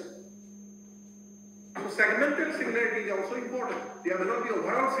segments, so segmental similarity is also important. There may not be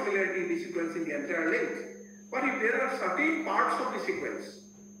overall similarity in the sequence in the entire length. But if there are certain parts of the sequence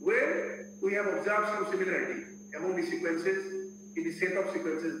where we have observed some similarity among the sequences in the set of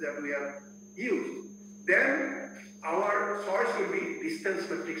sequences that we have used, then our choice will be distance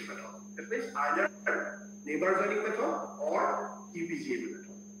matrix method. That means either neighbor joining method or UPGMA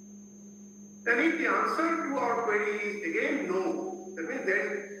method. Then if the answer to our query is again no, that means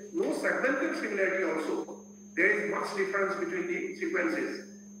there is no segmental similarity also. There is much difference between the sequences.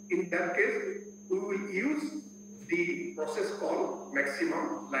 In that case, we will use the process called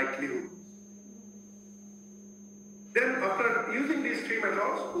maximum likelihood. Then after using these three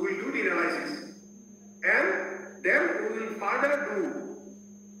methods, we will do the analysis, and then we will further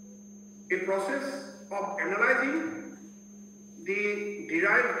do a process of analyzing the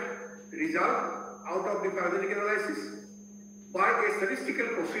derived result out of the phylogenetic analysis by a statistical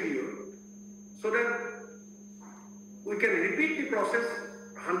procedure, so that we can repeat the process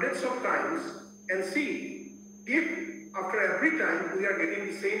hundreds of times and see if after every time we are getting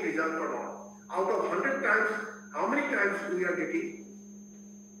the same result or not. Out of 100 times, how many times we are getting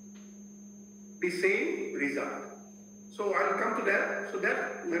the same result. So I will come to that. So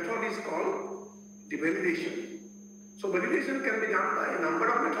that method is called the validation. So validation can be done by a number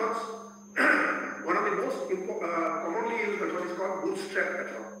of methods. One of the most commonly used methods is called bootstrap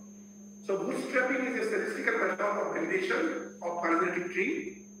method. So bootstrapping is a statistical method of validation of phylogenetic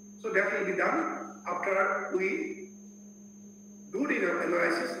tree. So that will be done after we do the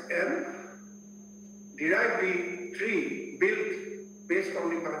analysis and derive the tree built based on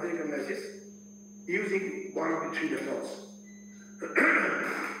the phylogenetic analysis using one of the three methods.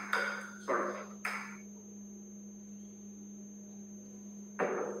 Sorry.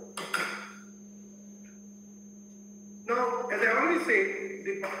 Now, as I already said,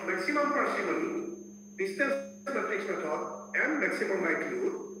 the maximum parsimony, distance matrix method, and maximum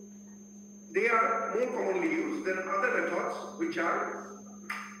likelihood, they are more commonly used than other methods which are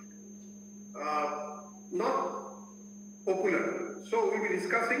not popular. So we'll be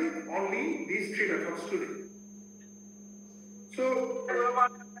discussing only these three methods today. So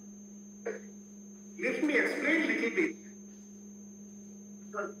let me explain a little bit.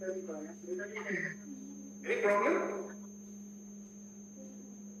 Any problem?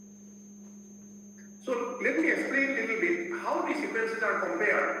 So let me explain a little bit how the sequences are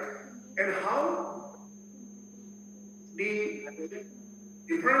compared and how the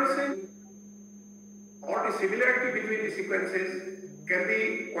differences or the similarity between the sequences can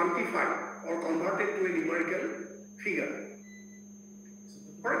be quantified or converted to a numerical figure.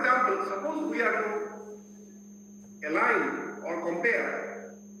 For example, suppose we are to align or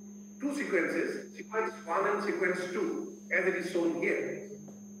compare two sequences, sequence 1 and sequence 2, as it is shown here.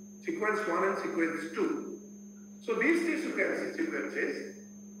 sequence 1 and sequence 2. So these two sequences,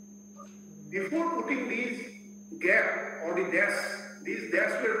 before putting these gap or the dash, these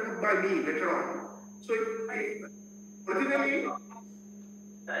dash were put by me later on. So originally,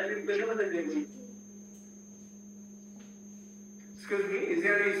 excuse me, is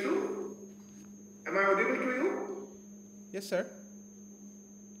there an issue? Am I audible to you? Yes, sir.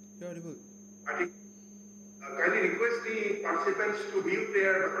 You're audible. I think kindly request the participants to mute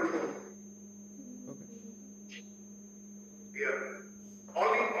their microphone. Okay. Yeah.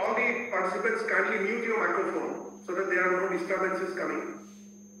 All the participants kindly mute your microphone so that there are no disturbances coming.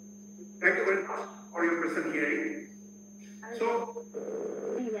 Thank you very much for your present hearing. So,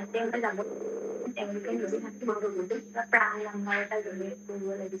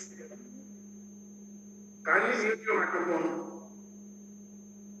 kindly mute your microphone.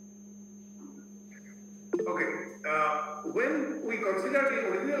 Okay. When we consider the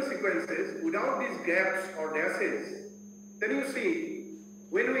original sequences without these gaps or dashes, then you see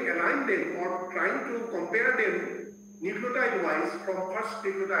when we align them or trying to compare them nucleotide-wise from first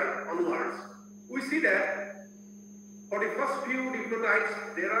nucleotide onwards, we see that for the first few nucleotides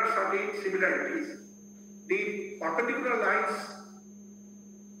there are certain similarities. The perpendicular lines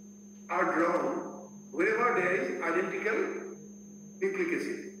are drawn wherever there is identical nucleic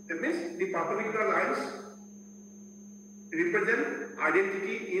acid. That means the perpendicular lines represent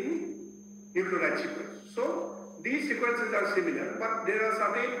identity in nucleotide sequence. So these sequences are similar, but there are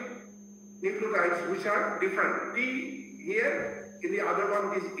certain nucleotides which are different. T here, in the other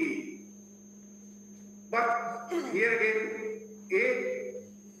one is A. But here again, A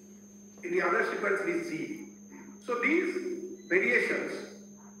in the other sequence is Z. So these variations,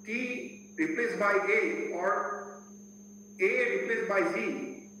 T replaced by A or A replaced by Z,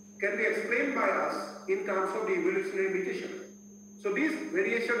 can be explained by us in terms of the evolutionary mutation. So these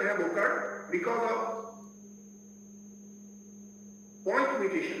variations have occurred because of point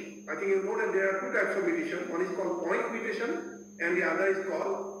mutation. I think you know that there are two types of mutation. One is called point mutation and the other is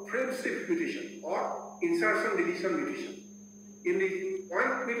called frame shift mutation or insertion deletion mutation. In the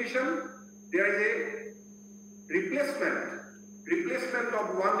point mutation, there is a replacement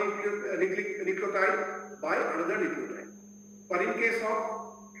of one nucleotide by another nucleotide. But in case of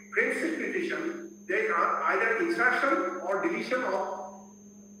frame shift mutation, there are either insertion or deletion of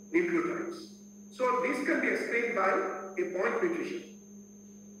nucleotides. So this can be explained by a point mutation.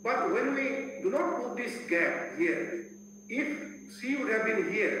 But when we do not put this gap here, if C would have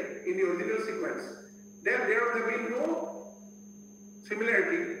been here in the original sequence, then there would have been no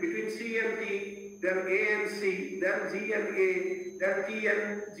similarity between C and T, then A and C, then G and A, then T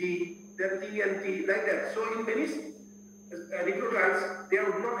and G, then T and T, like that. So in many nucleotides, there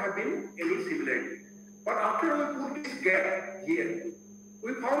would not have been any similarity. But after we put this gap here,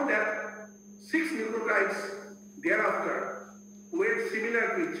 we found that 6 nucleotides thereafter were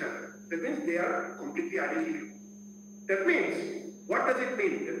similar to each other. That means they are completely identical. That means, what does it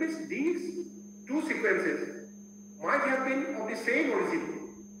mean? That means these two sequences might have been of the same origin,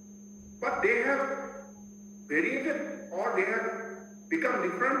 but they have variated or they have become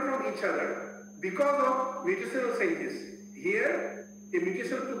different from each other because of mutational changes. Here, a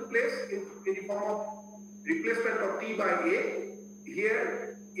mutation took place in the form of replacement of T by A,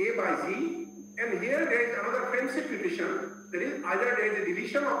 here A by Z, and here there is another frame shift mutation. That is, either there is a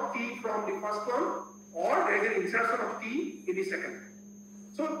deletion of T from the first one or there is an insertion of T in the second.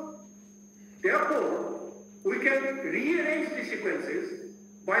 So, therefore, we can rearrange the sequences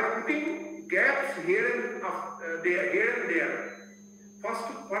by putting gaps here and there.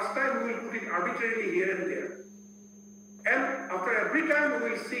 First time we will put it arbitrarily here and there. And after every time we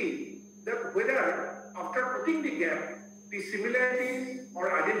will see that whether after putting the gap, the similarities or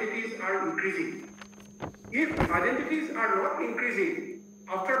identities are increasing. If identities are not increasing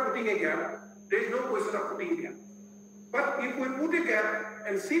after putting a gap, there is no question of putting a gap. But if we put a gap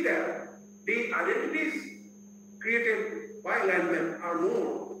and see that the identities created by alignment are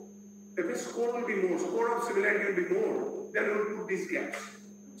more, that means score will be more, score of similarity will be more, then we will put these gaps.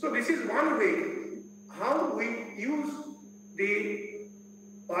 So this is one way how we use the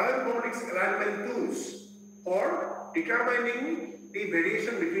bioinformatics alignment tools for determining the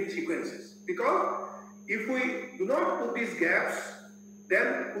variation between sequences. Because if we do not put these gaps,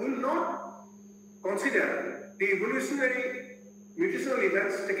 then we will not consider the evolutionary mutational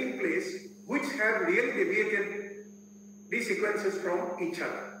events taking place which have really deviated these sequences from each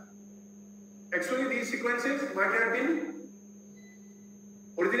other. Actually, these sequences might have been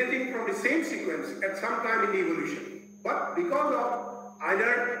originating from the same sequence at some time in the evolution. But because of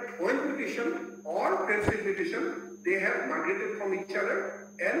either point mutation or frame shift mutation, they have migrated from each other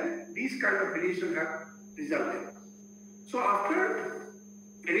and these kind of variation have resulted. So after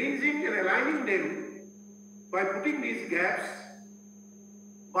arranging and aligning them by putting these gaps,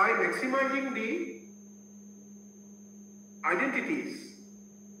 by maximizing the identities,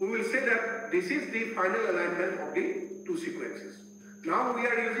 we will say that this is the final alignment of the two sequences. Now we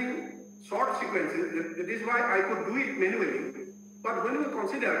are using short sequences. That is why I could do it manually. But when we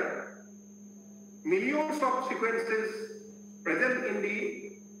consider millions of sequences present in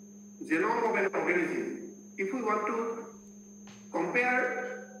the genome of an organism, if we want to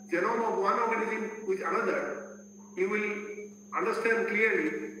compare genome of one organism with another, you will understand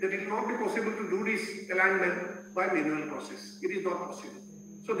clearly that it will not be possible to do this alignment by manual process. It is not possible.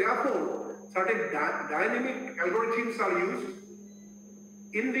 So therefore, certain dynamic algorithms are used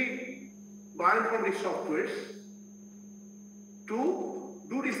in the bioinformatics softwares to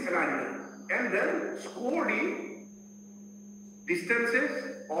do this alignment and then score the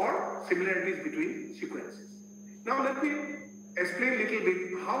distances or similarities between sequences. Now let me explain a little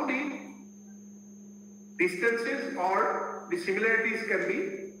bit how the distances or the similarities can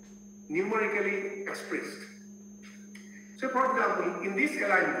be numerically expressed. So for example, in this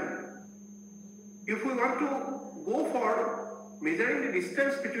alignment, if we want to go for measuring the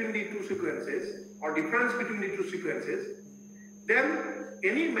distance between the two sequences or difference between the two sequences, then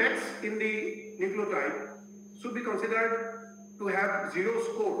any match in the nucleotide should be considered to have zero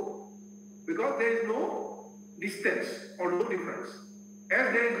score because there is no distance or no difference.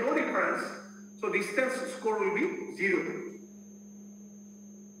 As there is no difference, so distance score will be zero.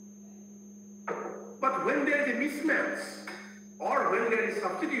 But when there is a mismatch or when there is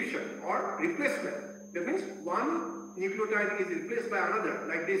substitution or replacement, that means one nucleotide is replaced by another,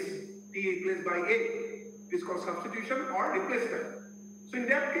 like this T replaced by A, it is called substitution or replacement. So in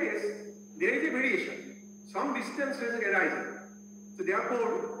that case, there is a variation. Some distance is arising. So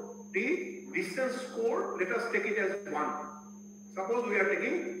therefore, the distance score, let us take it as 1. Suppose we are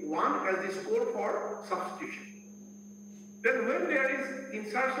taking 1 as the score for substitution. Then when there is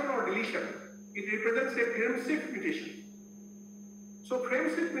insertion or deletion, it represents a frame shift mutation. So frame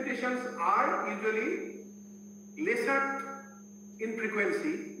shift mutations are usually lesser in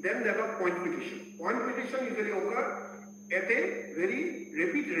frequency than that of point mutation. Point mutation usually occur at a very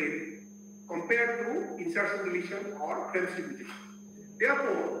rapid rate compared to insertion deletion or frame shift mutation.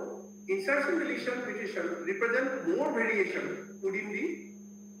 Therefore, insertion deletion mutation represent more variation within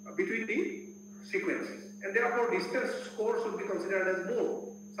between the sequences, and therefore distance score should be considered as more.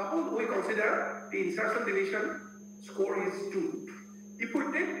 Suppose we consider the insertion deletion score is 2. If we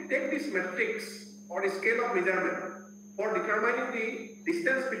take this matrix or a scale of measurement for determining the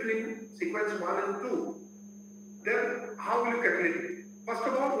distance between sequence 1 and 2, then how will you calculate it? First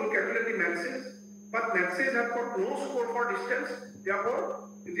of all, we will calculate the matches, but matches have got no score for distance, therefore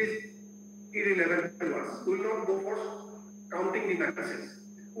it is irrelevant to us. We will not go for counting the matches.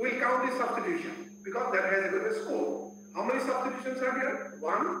 We will count the substitution because that has got a score. How many substitutions are here?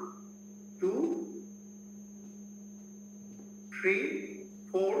 1, 2, 3,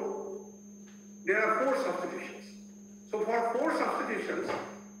 4. There are 4 substitutions. So for 4 substitutions,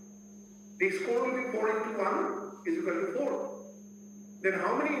 the score will be 4 into 1 is equal to 4. Then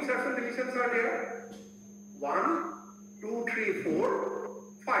how many insertion deletions are there? 1, 2, 3, 4,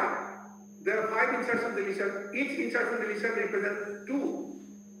 5. There are 5 insertion deletions. Each insertion deletion represents 2.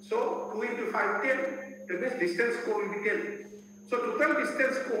 So 2 into 5, 10. That means distance score will be 10. So total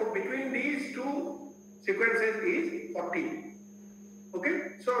distance score between these two sequences is 14. Okay?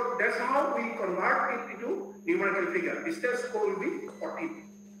 So that's how we convert it into numerical figure. Distance score will be 14.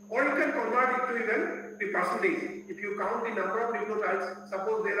 Or you can convert it to even the percentage. If you count the number of nucleotides,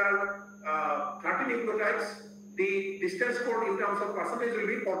 suppose there are 30 nucleotides, the distance score in terms of percentage will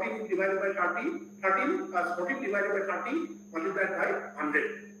be 14 divided by 30, 14 divided by 30 multiplied by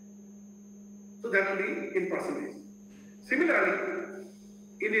 100. So that will be in percentage. Similarly,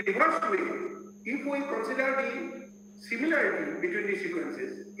 in the reverse way, if we consider the similarity between the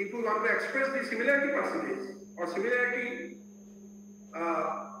sequences, if we want to express the similarity percentage or similarity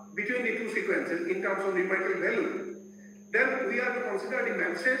between the two sequences in terms of numerical value, then we have to consider the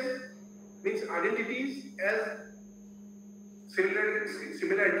matches, means identities, as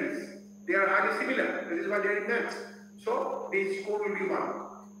similarities. They are highly similar, that is why they are matched. So the score will be 1.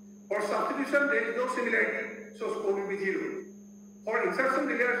 For substitution, there is no similarity, so score will be 0. For insertion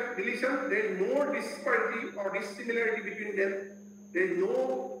deletion, there is no disparity or dissimilarity between them. There is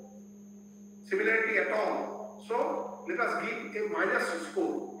no similarity at all. So let us give a minus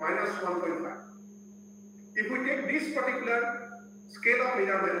score, minus 1.5. If we take this particular scale of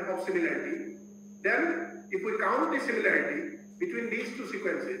measurement of similarity, then if we count the similarity, between these two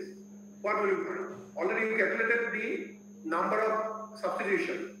sequences, what will you find? Already you calculated the number of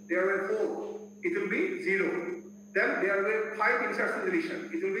substitution. There were 4. It will be 0. Then there were 5 insertion deletion.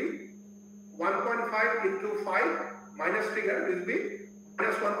 It will be 1.5 into 5 minus figure will be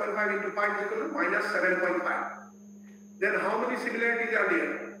minus 1.5 into 5 is equal to minus 7.5. Then how many similarities are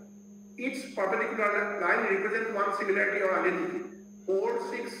there? Each perpendicular line represents one similarity or identity. 4,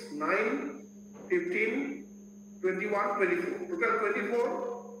 6, 9, 15, 21, 24. Total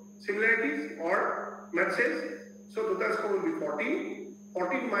 24 similarities or matches. So total score will be 14.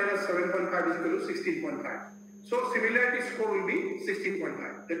 14 minus 7.5 is equal to 16.5. So similarity score will be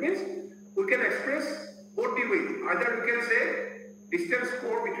 16.5. That means we can express both the way. Either we can say distance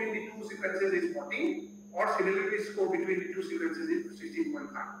score between the two sequences is 14 or similarity score between the two sequences is 16.5.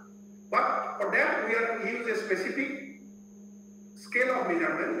 But for that we have used a specific scale of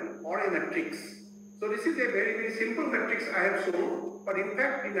measurement or a matrix. So this is a very simple matrix I have shown, but in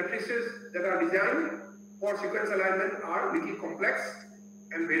fact the matrices that are designed for sequence alignment are little complex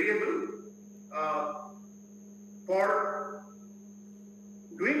and variable. For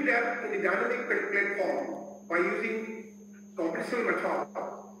doing that in the dynamic platform by using computational method,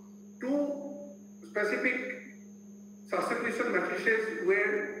 2 specific substitution matrices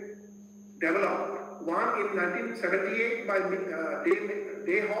were developed. One in 1978 by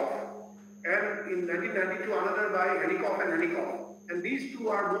Dayhoff, and in 1992 another by Henikoff and Henikoff. And these 2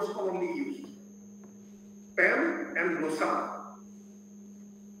 are most commonly used, PAM and GLOSA.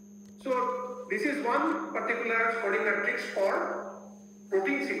 So this is one particular scoring matrix for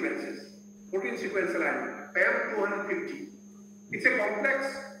protein sequences, protein sequence alignment, PAM 250. It's a complex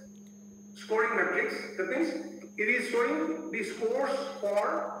scoring matrix. That means it is showing the scores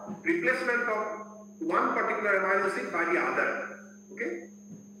for replacement of one particular amino acid by the other. Okay,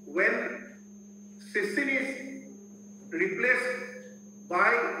 when cysteine is replaced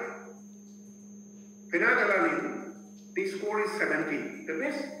by phenylalanine, the score is 17. That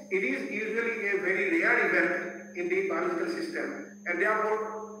means it is usually a very rare event in the biological system, and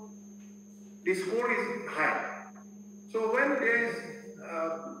therefore the score is high. So when there is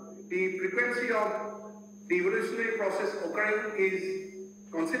the frequency of the evolutionary process occurring is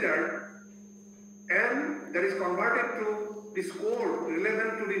considered, and that is converted to the score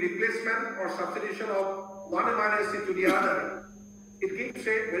relevant to the replacement or substitution of one amino acid to the other, it gives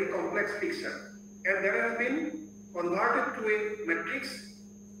a very complex picture. And that has been converted to a matrix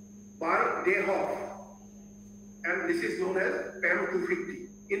by Dayhoff, and this is known as PAM 250.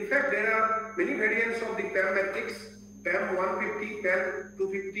 In fact, there are many variants of the PAM matrix, PAM 150, PAM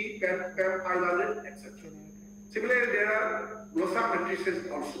 250, PAM 500, etc. Similarly, there are GLOSA matrices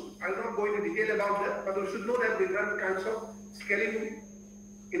also. I will not go into detail about that, but you should know that different kinds of scaling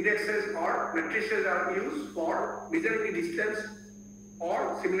indexes or matrices are used for measuring the distance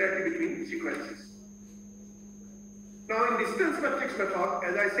or similarity between sequences. Now, in distance matrix method,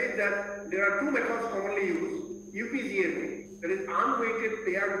 as I said that there are 2 methods commonly used, UPGMA, that is unweighted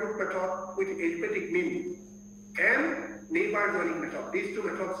pair group method with arithmetic mean, and neighbor joining method. These 2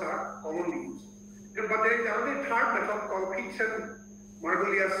 methods are commonly used. But there is another 3rd method called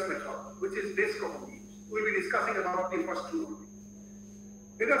Kitchen-Margulies method, which is less commonly used. We will be discussing about the first 2 only.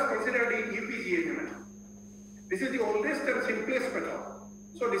 Let us consider the UPGMA method. This is the oldest and simplest method.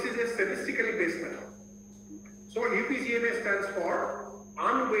 So this is a statistically based method. So UPGMA stands for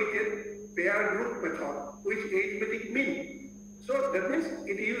unweighted pair group method with arithmetic mean. So that means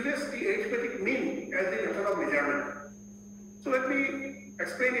it uses the arithmetic mean as the method of measurement. So let me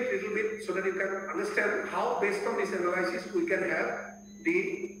explain it a little bit so that you can understand how, based on this analysis, we can have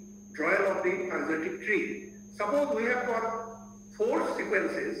the drawal of the phylogenetic tree. Suppose we have got 4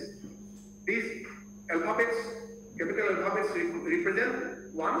 sequences. These alphabets, capital alphabets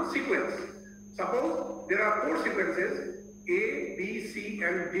represent one sequence. Suppose there are 4 sequences, A, B, C,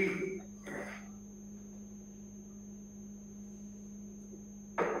 and D.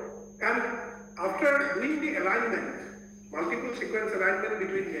 And after doing the alignment, multiple sequence alignment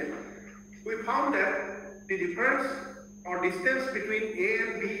between them, we found that the difference or distance between A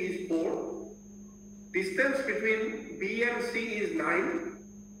and B is 4, distance between B and C is 9,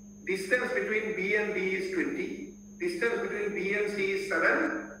 distance between B and D is 20, distance between B and C is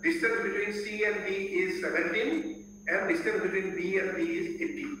 7, distance between C and D is 17, and distance between B and D is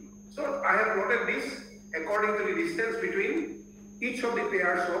 18. So I have plotted this according to the distance between each of the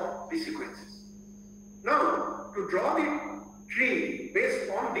pairs of the sequences. Now, to draw the tree based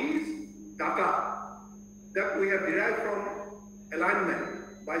on these data that we have derived from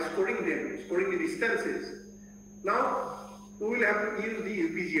alignment by scoring them, scoring the distances, now we will have to use the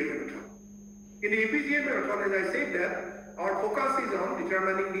UPGMA method. In the UPGMA method, as I said that our focus is on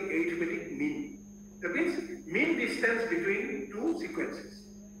determining the arithmetic mean. That means mean distance between two sequences.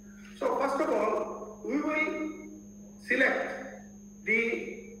 So first of all, we will select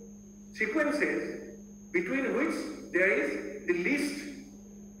the sequences between which there is the least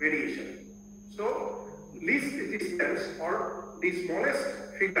variation. So least distance, or the smallest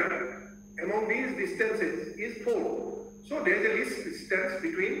figure among these distances, is 4. So there is a least distance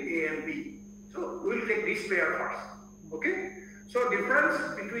between A and B. So we will take this pair first. Okay? So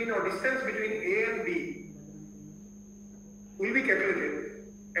difference between, or distance between A and B will be calculated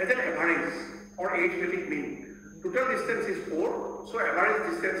as an average or arithmetic mean. Total distance is 4, so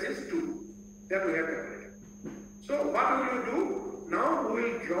average distance is 2. That we have calculated. So what will you do? Now we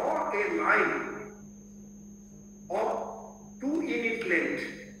will draw a line of 2 unit length,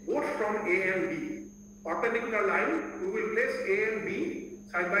 both from A and B. Perpendicular line, we will place A and B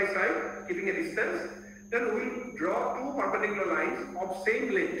side by side, keeping a distance. Then we will draw 2 perpendicular lines of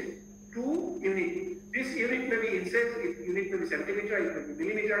same length, 2 unit. This unit may be inches, unit may be centimeter, it may be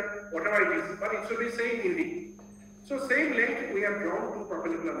millimeter, whatever it is, but it should be same unit. So same length, we have drawn 2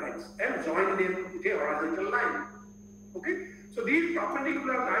 perpendicular lines and joined them with a horizontal line. Okay? So these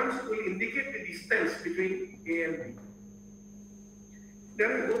perpendicular lines will indicate the distance between A and B.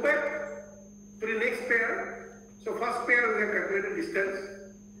 Then we go back to the next pair. So first pair we have calculated distance.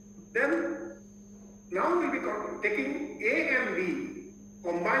 Then now we will be taking A and B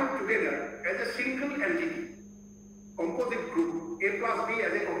combined together as a single entity, composite group, A plus B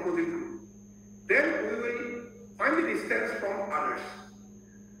as a composite group. Then we will find the distance from others.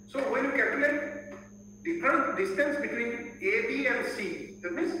 So when you calculate different distance between AB and C,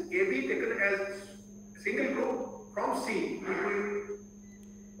 that means AB taken as single group from C, we will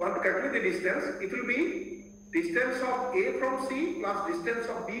want to calculate the distance. It will be distance of A from C plus distance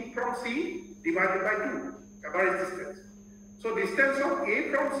of B from C divided by 2, average distance. So distance of A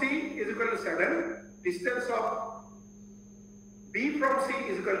from C is equal to 7, distance of B from C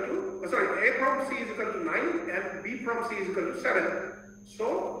is equal to, A from C is equal to 9 and B from C is equal to 7.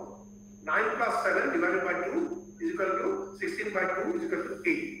 So 9 plus 7 divided by 2 is equal to 16 by 2 is equal to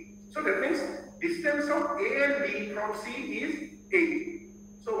 8. So that means distance of A and B from C is 8.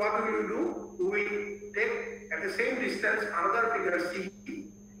 So what we will do? We will take at the same distance another figure C,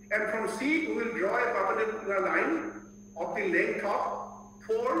 and from C we will draw a perpendicular line of the length of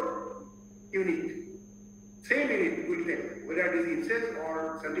 4 unit. Same unit we will take, whether it is inches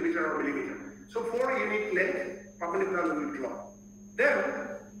or centimeter or millimeter. So 4 unit length perpendicular we will draw. Then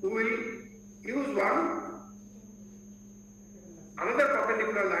we will use another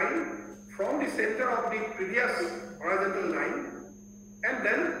perpendicular line from the center of the previous horizontal line, and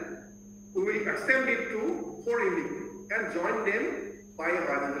then we will extend it to 4 units and join them by a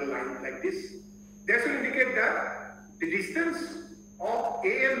horizontal line like this. That will indicate that the distance of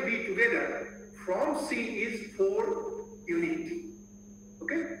A and B together from C is 4 units.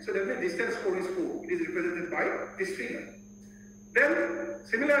 Okay, so that means distance 4 is 4. It is represented by this figure. Then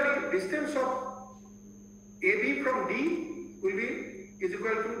similarly, distance of AB from D will be is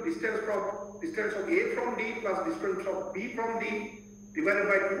equal to distance of A from D plus distance of B from D divided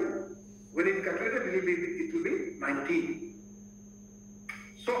by 2. When it calculated, it will be 19.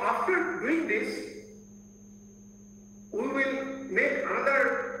 So after doing this, we will make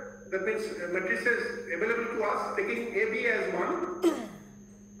another, that means matrices available to us, taking AB as 1.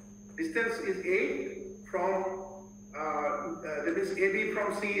 Distance is 8 from, that means AB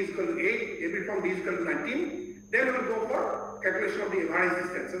from C is equal to 8, AB from D is equal to 19. Then we will go for calculation of the average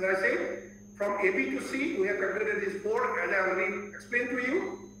distance. As I said, from AB to C, we have calculated this 4, as I already explained to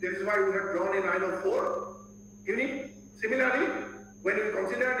you. That is why we have drawn a line of 4 unit. Similarly, when we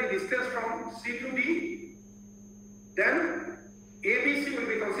consider the distance from C to D, then ABC will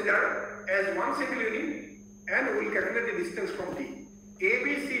be considered as 1 single unit, and we will calculate the distance from D.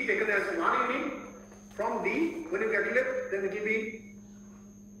 ABC taken as 1 unit from D. When you calculate, then it will be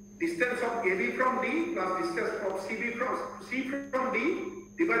distance of AB from D plus distance of C from D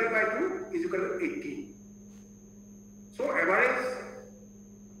divided by 2 is equal to 18. So average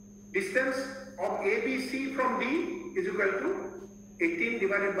distance of ABC from D is equal to 18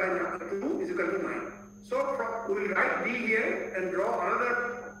 divided by 2 is equal to 9. So we will write D here and draw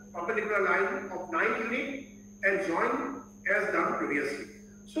another perpendicular line of 9 units and join as done previously.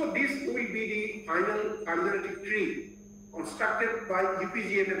 So this will be the final phylogenetic tree constructed by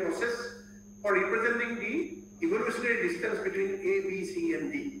UPGMA process for representing the evolutionary distance between A, B, C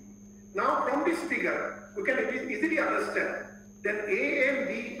and D. Now from this figure, we can easily understand that A and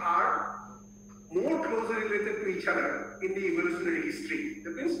B are more closely related to each other in the evolutionary history.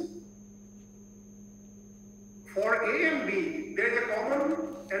 That means For A and B, there is a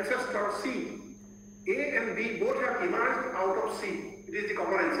common ancestor C. A and B both have emerged out of C. It is the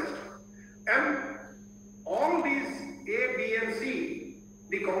common ancestor. And all these A, B and C,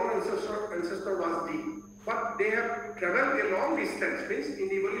 the common ancestor was D. But they have traveled a long distance. Means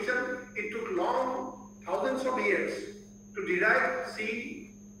in evolution, it took long, thousands of years to derive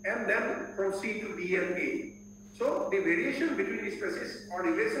C and then from C to D and A. So the variation between the species or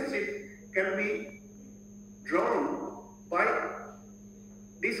relationship can be drawn by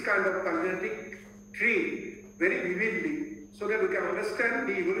this kind of phylogenetic tree very vividly so that we can understand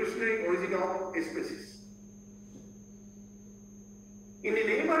the evolutionary origin of a species. In the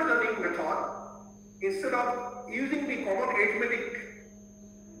neighbor learning method, instead of using the common arithmetic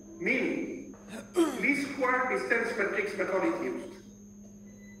mean, least square distance matrix method is used.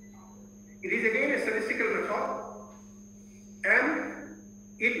 It is again a statistical method and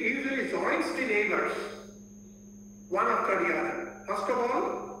it usually joins the neighbors one after the other. First of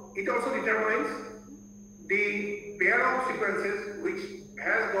all, it also determines the pair of sequences which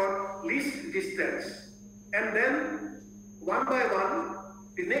has got least distance, and then one by one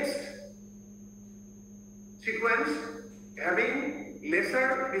the next sequence having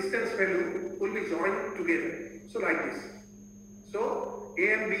lesser distance value will be joined together. So like this. So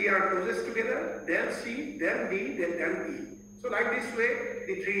A and B are closest together, then C, then D, then E. So like this way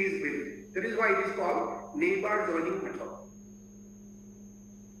the tree is built. That is why it is called neighbor joining method.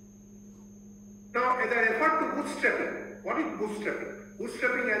 Now, as I refer to bootstrapping, what is bootstrapping?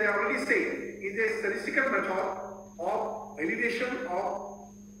 Bootstrapping, as I already said, is a statistical method of validation of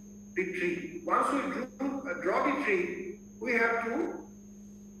the tree. Once we draw the tree, we have to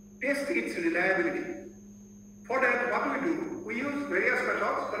test its reliability. For that, what we do? We use various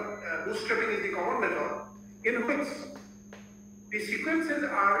methods, but bootstrapping is the common method, in which the sequences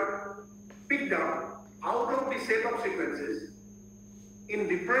are picked up out of the set of sequences in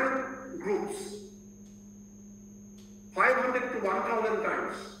different groups, 500 to 1000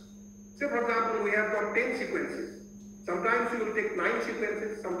 times. Say for example, we have got 10 sequences. Sometimes you will take 9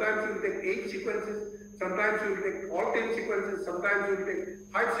 sequences, sometimes you will take 8 sequences, sometimes you will take all 10 sequences, sometimes you will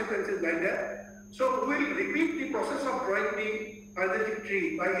take 5 sequences like that. So we will repeat the process of drawing the phylogenetic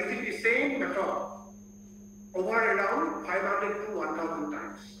tree by using the same method over around 500 to 1000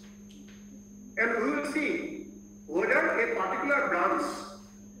 times. And we will see whether a particular branch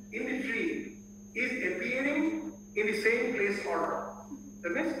in the tree is appearing in the same place or not.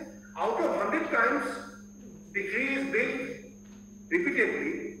 That means out of 100 times the tree is built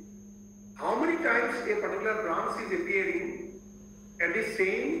repeatedly, how many times a particular branch is appearing at the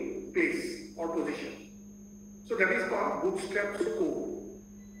same place or position. So that is called bootstrap score.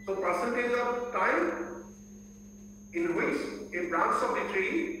 So percentage of time in which a branch of the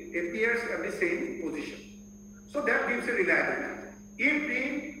tree appears at the same position. So that gives a reliability. If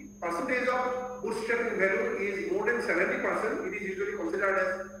the percentage of bootstrapping value is more than 70%, it is usually considered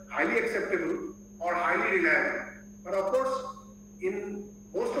as highly acceptable or highly reliable. But of course, in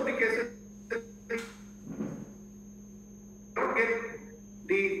most of the cases, you don't get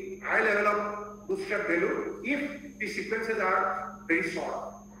the high level of bootstrap value if the sequences are very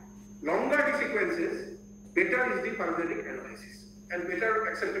short. Longer the sequences, better is the phylogenetic analysis and better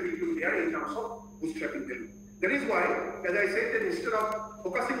acceptability will be there in terms of bootstrapping value. That is why, as I said, that instead of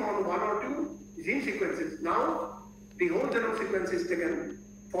focusing on 1 or 2 gene sequences, now the whole genome sequence is taken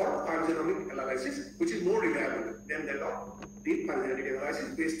for phylogenomic analysis, which is more reliable than that of the phylogenetic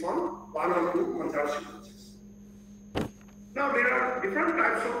analysis based on 1 or 2 conserved sequences. Now there are different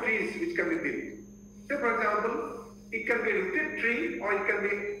types of trees which can be built. Say for example, it can be a rooted tree or it can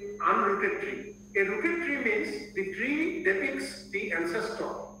be unrooted tree. A rooted tree means the tree depicts the ancestor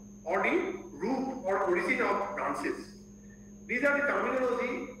or the root or origin of branches. These are the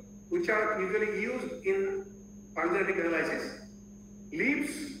terminology which are usually used in phylogenetic analysis.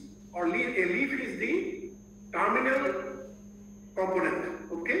 Leaves or a leaf is the terminal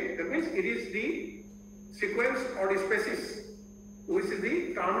component. Okay, that means it is the sequence or the species which is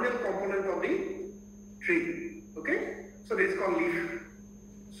the terminal component of the tree. Okay, so this is called leaf.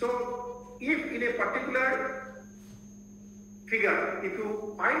 So if in a particular figure, if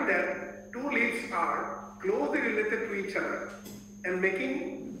you find that 2 leaves are closely related to each other and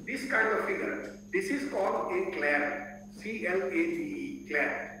making this kind of figure, this is called a clade. C-L-A-D-E,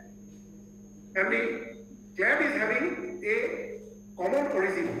 clade. And the clade is having a common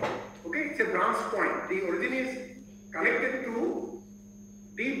origin. Okay, it's a branch point. The origin is connected to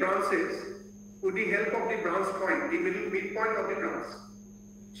the branches with the help of the branch point, the midpoint of the branch.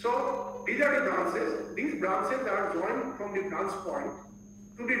 So these are the branches. These branches are joined from the branch point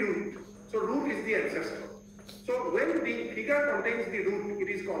to the root. So root is the ancestor. So when the figure contains the root, it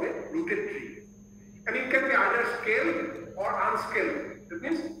is called a rooted tree. And it can be either scaled or unscaled. That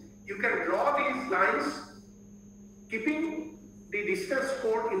means you can draw these lines keeping the distance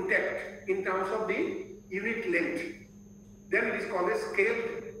score intact in terms of the unit length. Then it is called a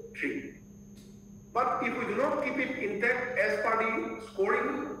scaled tree. But if we do not keep it intact as per the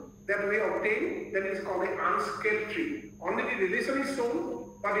scoring that we obtain, then it is called an unscaled tree. Only the relation is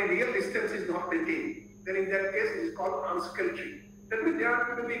shown, but the real distance is not maintained. Then in that case, it is called unscaled tree. That means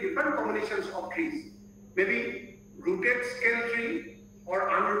there will be different combinations of trees. Maybe rooted scale tree or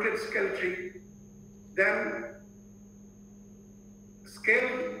unrooted scale tree. Then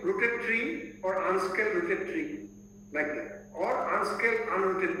scaled rooted tree or unscaled rooted tree, like that. Or unscaled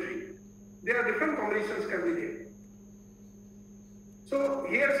unrooted tree. There are different combinations can be there. So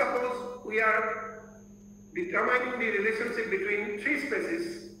here suppose we are determining the relationship between three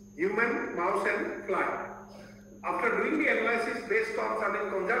species, human, mouse and fly. After doing the analysis based on certain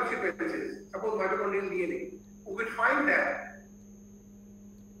conserved sequences, suppose mitochondrial DNA, we will find that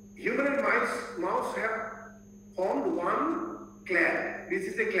human and mouse have formed one clade. This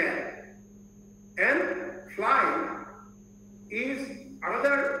is a clade. And fly is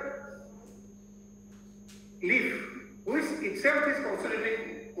another leaf, which itself is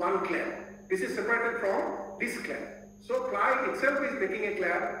constituting one clade. This is separated from this clade. So fly itself is making a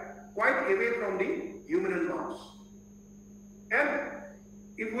clade quite away from the human and mouse. And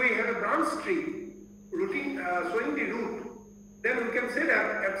if we have a branch tree showing the root, then we can say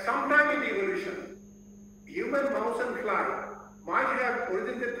that at some time in the evolution, human, mouse and fly might have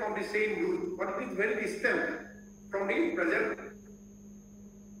originated from the same root, but it is very distant from the present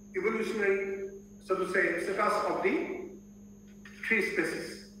evolutionary, so to say, status of the tree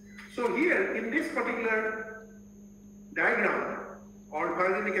species. So here in this particular diagram or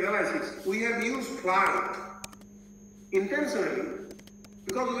phylogenetic analysis, we have used fly intentionally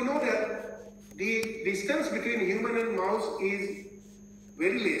because we know that the distance between human and mouse is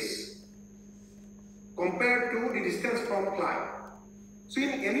very less compared to the distance from fly. So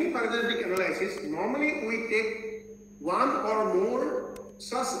in any phylogenetic analysis, normally we take one or more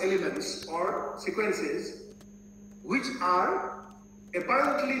such elements or sequences which are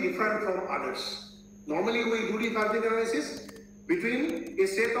apparently different from others. Normally we do the phylogenetic analysis between a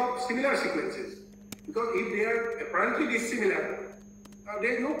set of similar sequences, because if they are apparently dissimilar,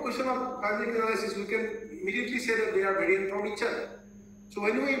 there is no question of phylogenetic analysis. We can immediately say that they are variant from each other. So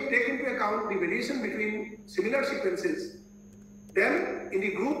when we take into account the variation between similar sequences, then in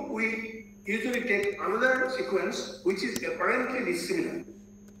the group we usually take another sequence which is apparently dissimilar.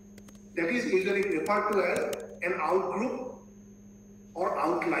 That is usually referred to as an outgroup or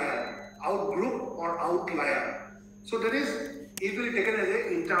outlier. Outgroup or outlier. So that is usually taken as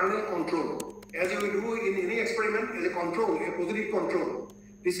an internal control. As we do in any experiment as a control, a positive control.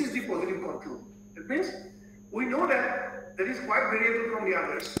 This is the positive control. That means we know that is quite variable from the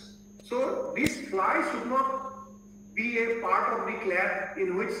others. So this fly should not be a part of the clade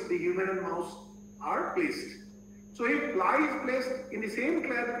in which the human and mouse are placed. So if fly is placed in the same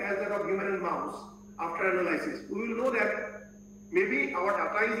clade as that of human and mouse, after analysis, we will know that maybe our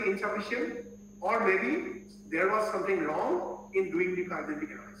data is insufficient, or maybe there was something wrong in doing the phylogenetic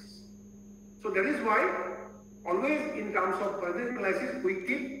analysis. So that is why always in terms of phylogenetic analysis, we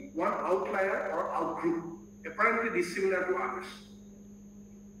keep one outlier or outgroup, apparently dissimilar to others.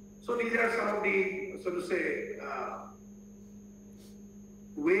 So these are some of the, so to say,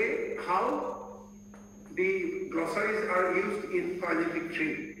 way how the glossaries are used in phylogenetic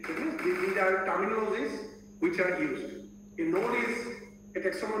tree. These are terminologies which are used. A node is a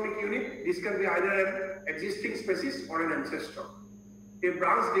taxonomic unit. This can be either an existing species or an ancestor. A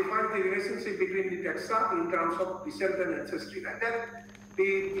branch defines the relationship between the taxa in terms of descent and ancestry. Like that,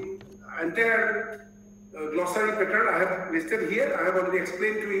 the entire glossary pattern I have listed here, I have already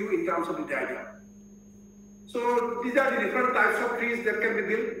explained to you in terms of the diagram. So these are the different types of trees that can be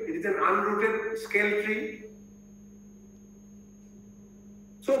built. It is an unrooted scale tree.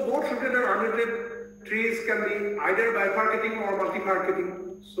 So both rooted and unrooted trees can be either bifurcating or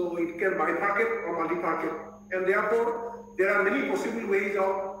multifurcating. So it can bifurcate or multifurcate. And therefore, there are many possible ways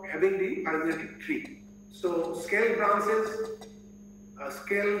of having the phylogenetic tree. So scale branches,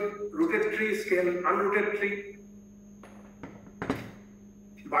 scale rooted tree, scale unrooted tree,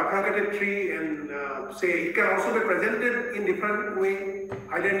 bifurcated tree, and say it can also be presented in different way,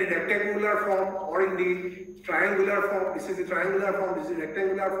 either in the rectangular form or in the triangular form. This is the triangular form, this is the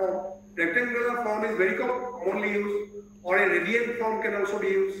rectangular form. Rectangular form is very commonly used, or a radiant form can also be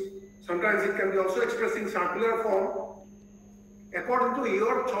used. Sometimes it can be also expressed in circular form. According to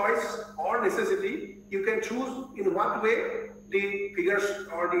your choice or necessity, you can choose in what way the figures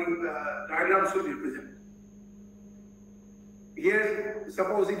or the diagrams should be presented. Here,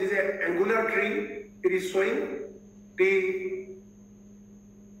 suppose it is an angular tree, it is showing the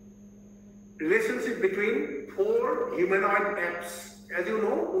relationship between 4 humanoid apes. As you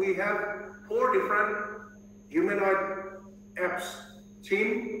know, we have 4 different humanoid apes: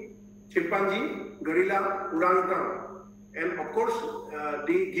 chimp, chimpanzee, gorilla, orangutan, and of course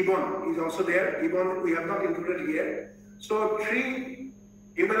the gibbon is also there. Gibbon we have not included here. So 3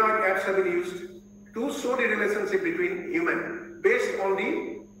 humanoid apes have been used to show the relationship between human based on the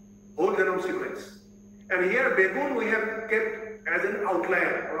whole genome sequence. And here baboon we have kept as an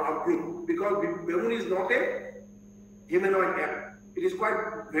outlier or outgroup because baboon is not a humanoid ape. It is quite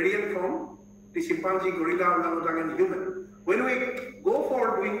variant from the chimpanzee, gorilla, orangutan, and human. When we go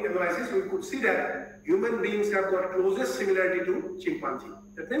for doing analysis, we could see that human beings have got closest similarity to chimpanzee.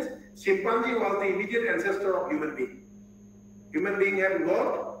 That means chimpanzee was the immediate ancestor of human being. Human being have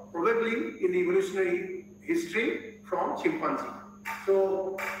evolved probably in evolutionary history from chimpanzee.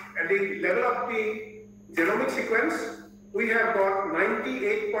 So at the level of the genomic sequence, we have got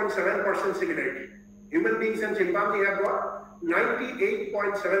 98.7% similarity. Human beings and chimpanzee have got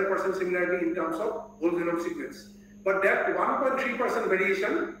 98.7% similarity in terms of whole genome sequence. But that 1.3%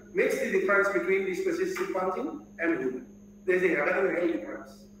 variation makes the difference between the species chimpanzee and human. There is a heaven and hell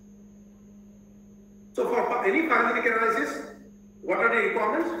difference. So for any phylogenetic analysis, what are the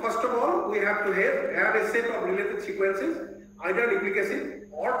requirements? First of all, we have to have a set of related sequences, either nucleic acid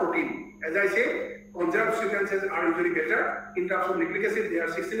or protein. As I said, conserved sequences are usually better. In terms of nucleic acid, there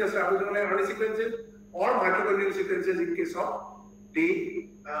are 16 ribosomal RNA sequences or mitochondrial sequences in case of the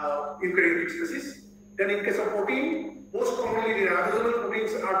eukaryotic species. Then in case of protein, most commonly the ribosomal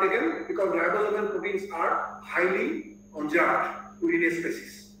proteins are taken because ribosomal proteins are highly conserved within a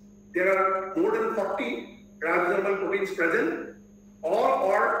species. There are more than 40 ribosomal proteins present. All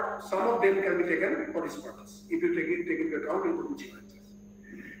or some of them can be taken for this purpose if you take into account in protein sequences.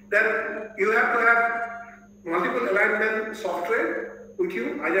 Then you have to have multiple alignment software with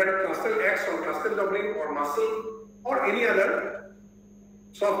you, either Cluster X or Cluster W or muscle or any other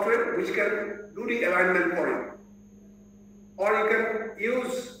software which can do the alignment for you. Or you can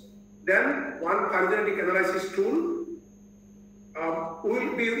use then one phylogenetic analysis tool. We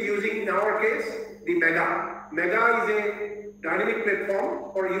will be using in our case the MEGA. MEGA is a dynamic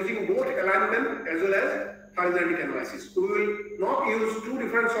platform for using both alignment as well as phylogenetic analysis. We will not use 2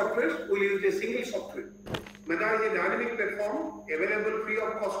 different softwares, we will use a single software. MEGA is a dynamic platform available free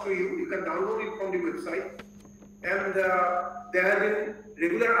of cost to you. You can download it from the website. And there has been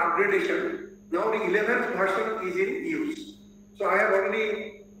regular upgradation. Now the 11th version is in use. So I have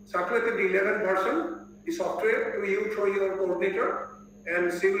already circulated the 11th version, the software to you through your coordinator,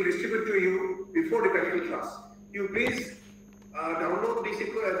 and she will distribute to you before the practical class. You please download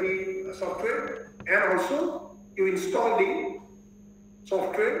the software, and also you install the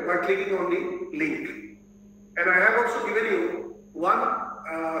software by clicking on the link. And I have also given you one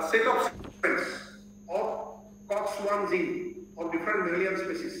set of sequence of COX-1 gene of different mammalian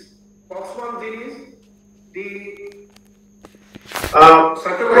species. COX-1 gene is the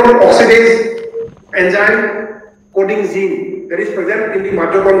cytochrome oxidase enzyme coding gene that is present in the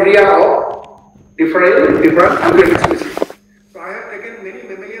mitochondria of different eukaryotic species. So I have taken many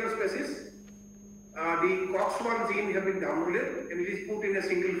mammalian species. The COX-1 gene have been downloaded and it is put in a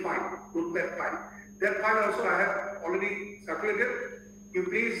single file, notepad file. That file also I have already circulated. You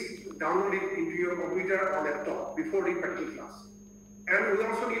please download it into your computer or laptop before the practical class. And we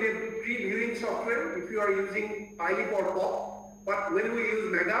also need a pre-viewing software if you are using PyLib or POP. But when we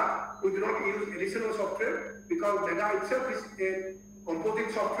use MEGA, we do not use additional software because MEGA itself is a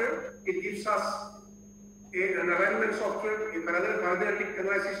composite software. It gives us an alignment software, a parallel phylogenetic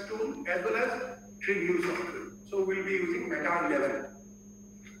analysis tool, as well as tree-view software. So we'll be using MEGA 11.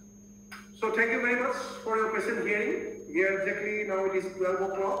 So thank you very much for your patient hearing. Here exactly now it is 12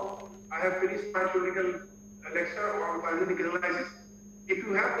 o'clock. I have finished my theoretical lecture on phylogenetic analysis. If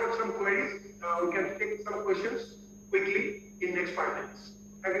you have got some queries, we can take some questions quickly in next 5 minutes.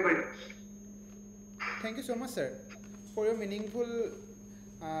 Thank you very much. Thank you so much, sir, for your meaningful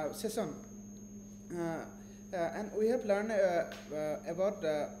session. And we have learned about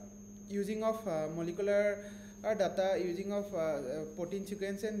using of molecular data, using of protein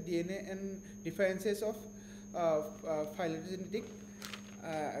sequence and DNA and differences of phylogenetic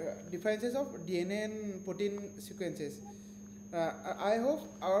differences of DNA and protein sequences. I hope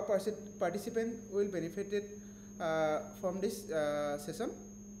our participant will benefit from this session.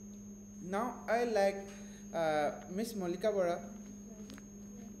 Now I like Miss Molika Bora.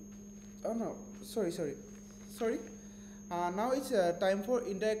 Oh no. Sorry. Now it's time for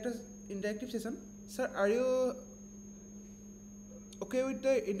interactive session. Sir, are you okay with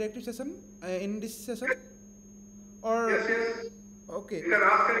the interactive session in this session? Or Yes. okay. You can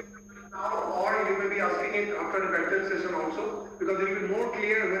ask it now, or you may be asking it after the practical session also, because it will be more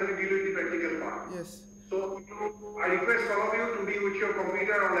clear when we deal with the practical part. Yes. So I request all of you to be with your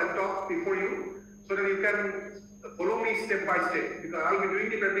computer or laptop before you, so that you can follow me step by step. Because I'll be doing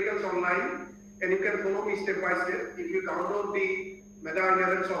the practicals online, and you can follow me step by step if you download the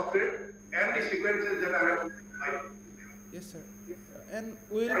Meta software and the sequences that I have provided. Yes, sir. And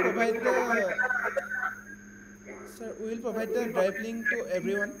we will provide the drive link to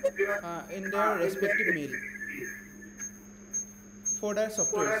everyone in their respective mail for their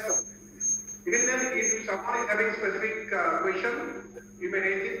softwares. Even then, if someone is having specific question, you may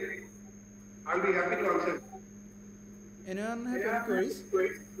raise it. I'll be happy to answer. Anyone have any queries?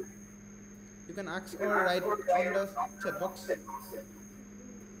 You can ask or write on the chat box.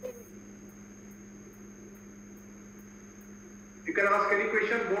 You can ask any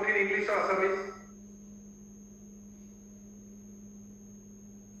question, both in English or Assamese.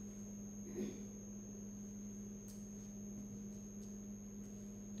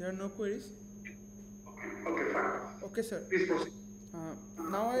 There are no queries? Okay, fine. Okay, sir. Please proceed.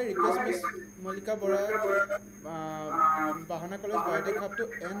 Now I request Ms. Malika Bora, Bahana College Biotech Hub to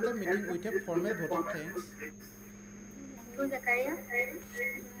end the meeting with a formal vote of thanks. Thank you, Zakaria.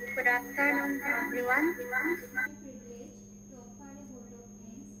 Good afternoon, everyone. It is my privilege to offer a vote of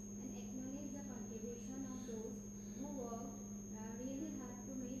thanks and acknowledge the contribution of those who worked really hard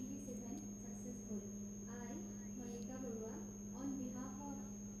to make this event successful. I, Malika Bora, on behalf of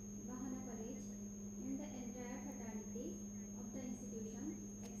Bahana College and the entire fraternity of the institution,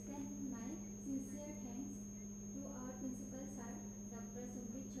 extend my sincere thanks to our principal sir, Dr.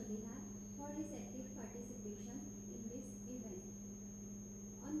 Sumbit Choliha, for his active participation in this event.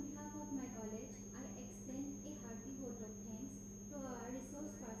 On behalf of my college, I extend a hearty vote of thanks to our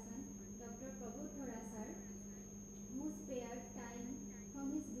resource person, Dr. Prabhu Thora sir, who spared time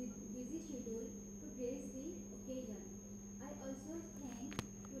from his busy schedule to grace the occasion. I also thank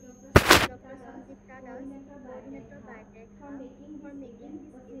to Dr. Sangita Das, coordinator Biotech, for making this event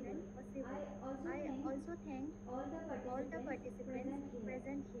possible. I also thank all the participants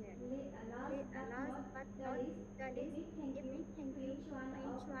present here. Last but not the least, a big thank you to each one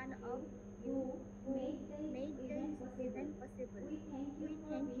of you who made this event possible. We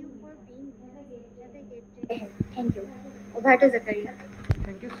thank you for being here. Have a great day. Thank you. Over to Zakaria.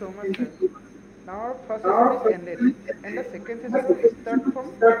 Thank you so much, sir. Now our first session is ended, and the second session will start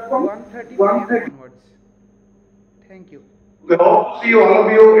from 1:30 p.m. onwards. Thank you. We hope to see you, all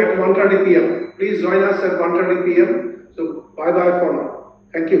of you, at 1:30 p.m. Please join us at 1:30 p.m. So bye-bye for now.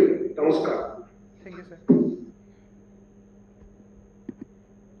 Thank you. Namaskar. Thank you, sir.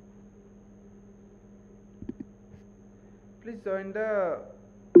 Please join the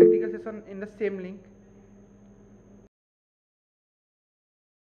practical session in the same link.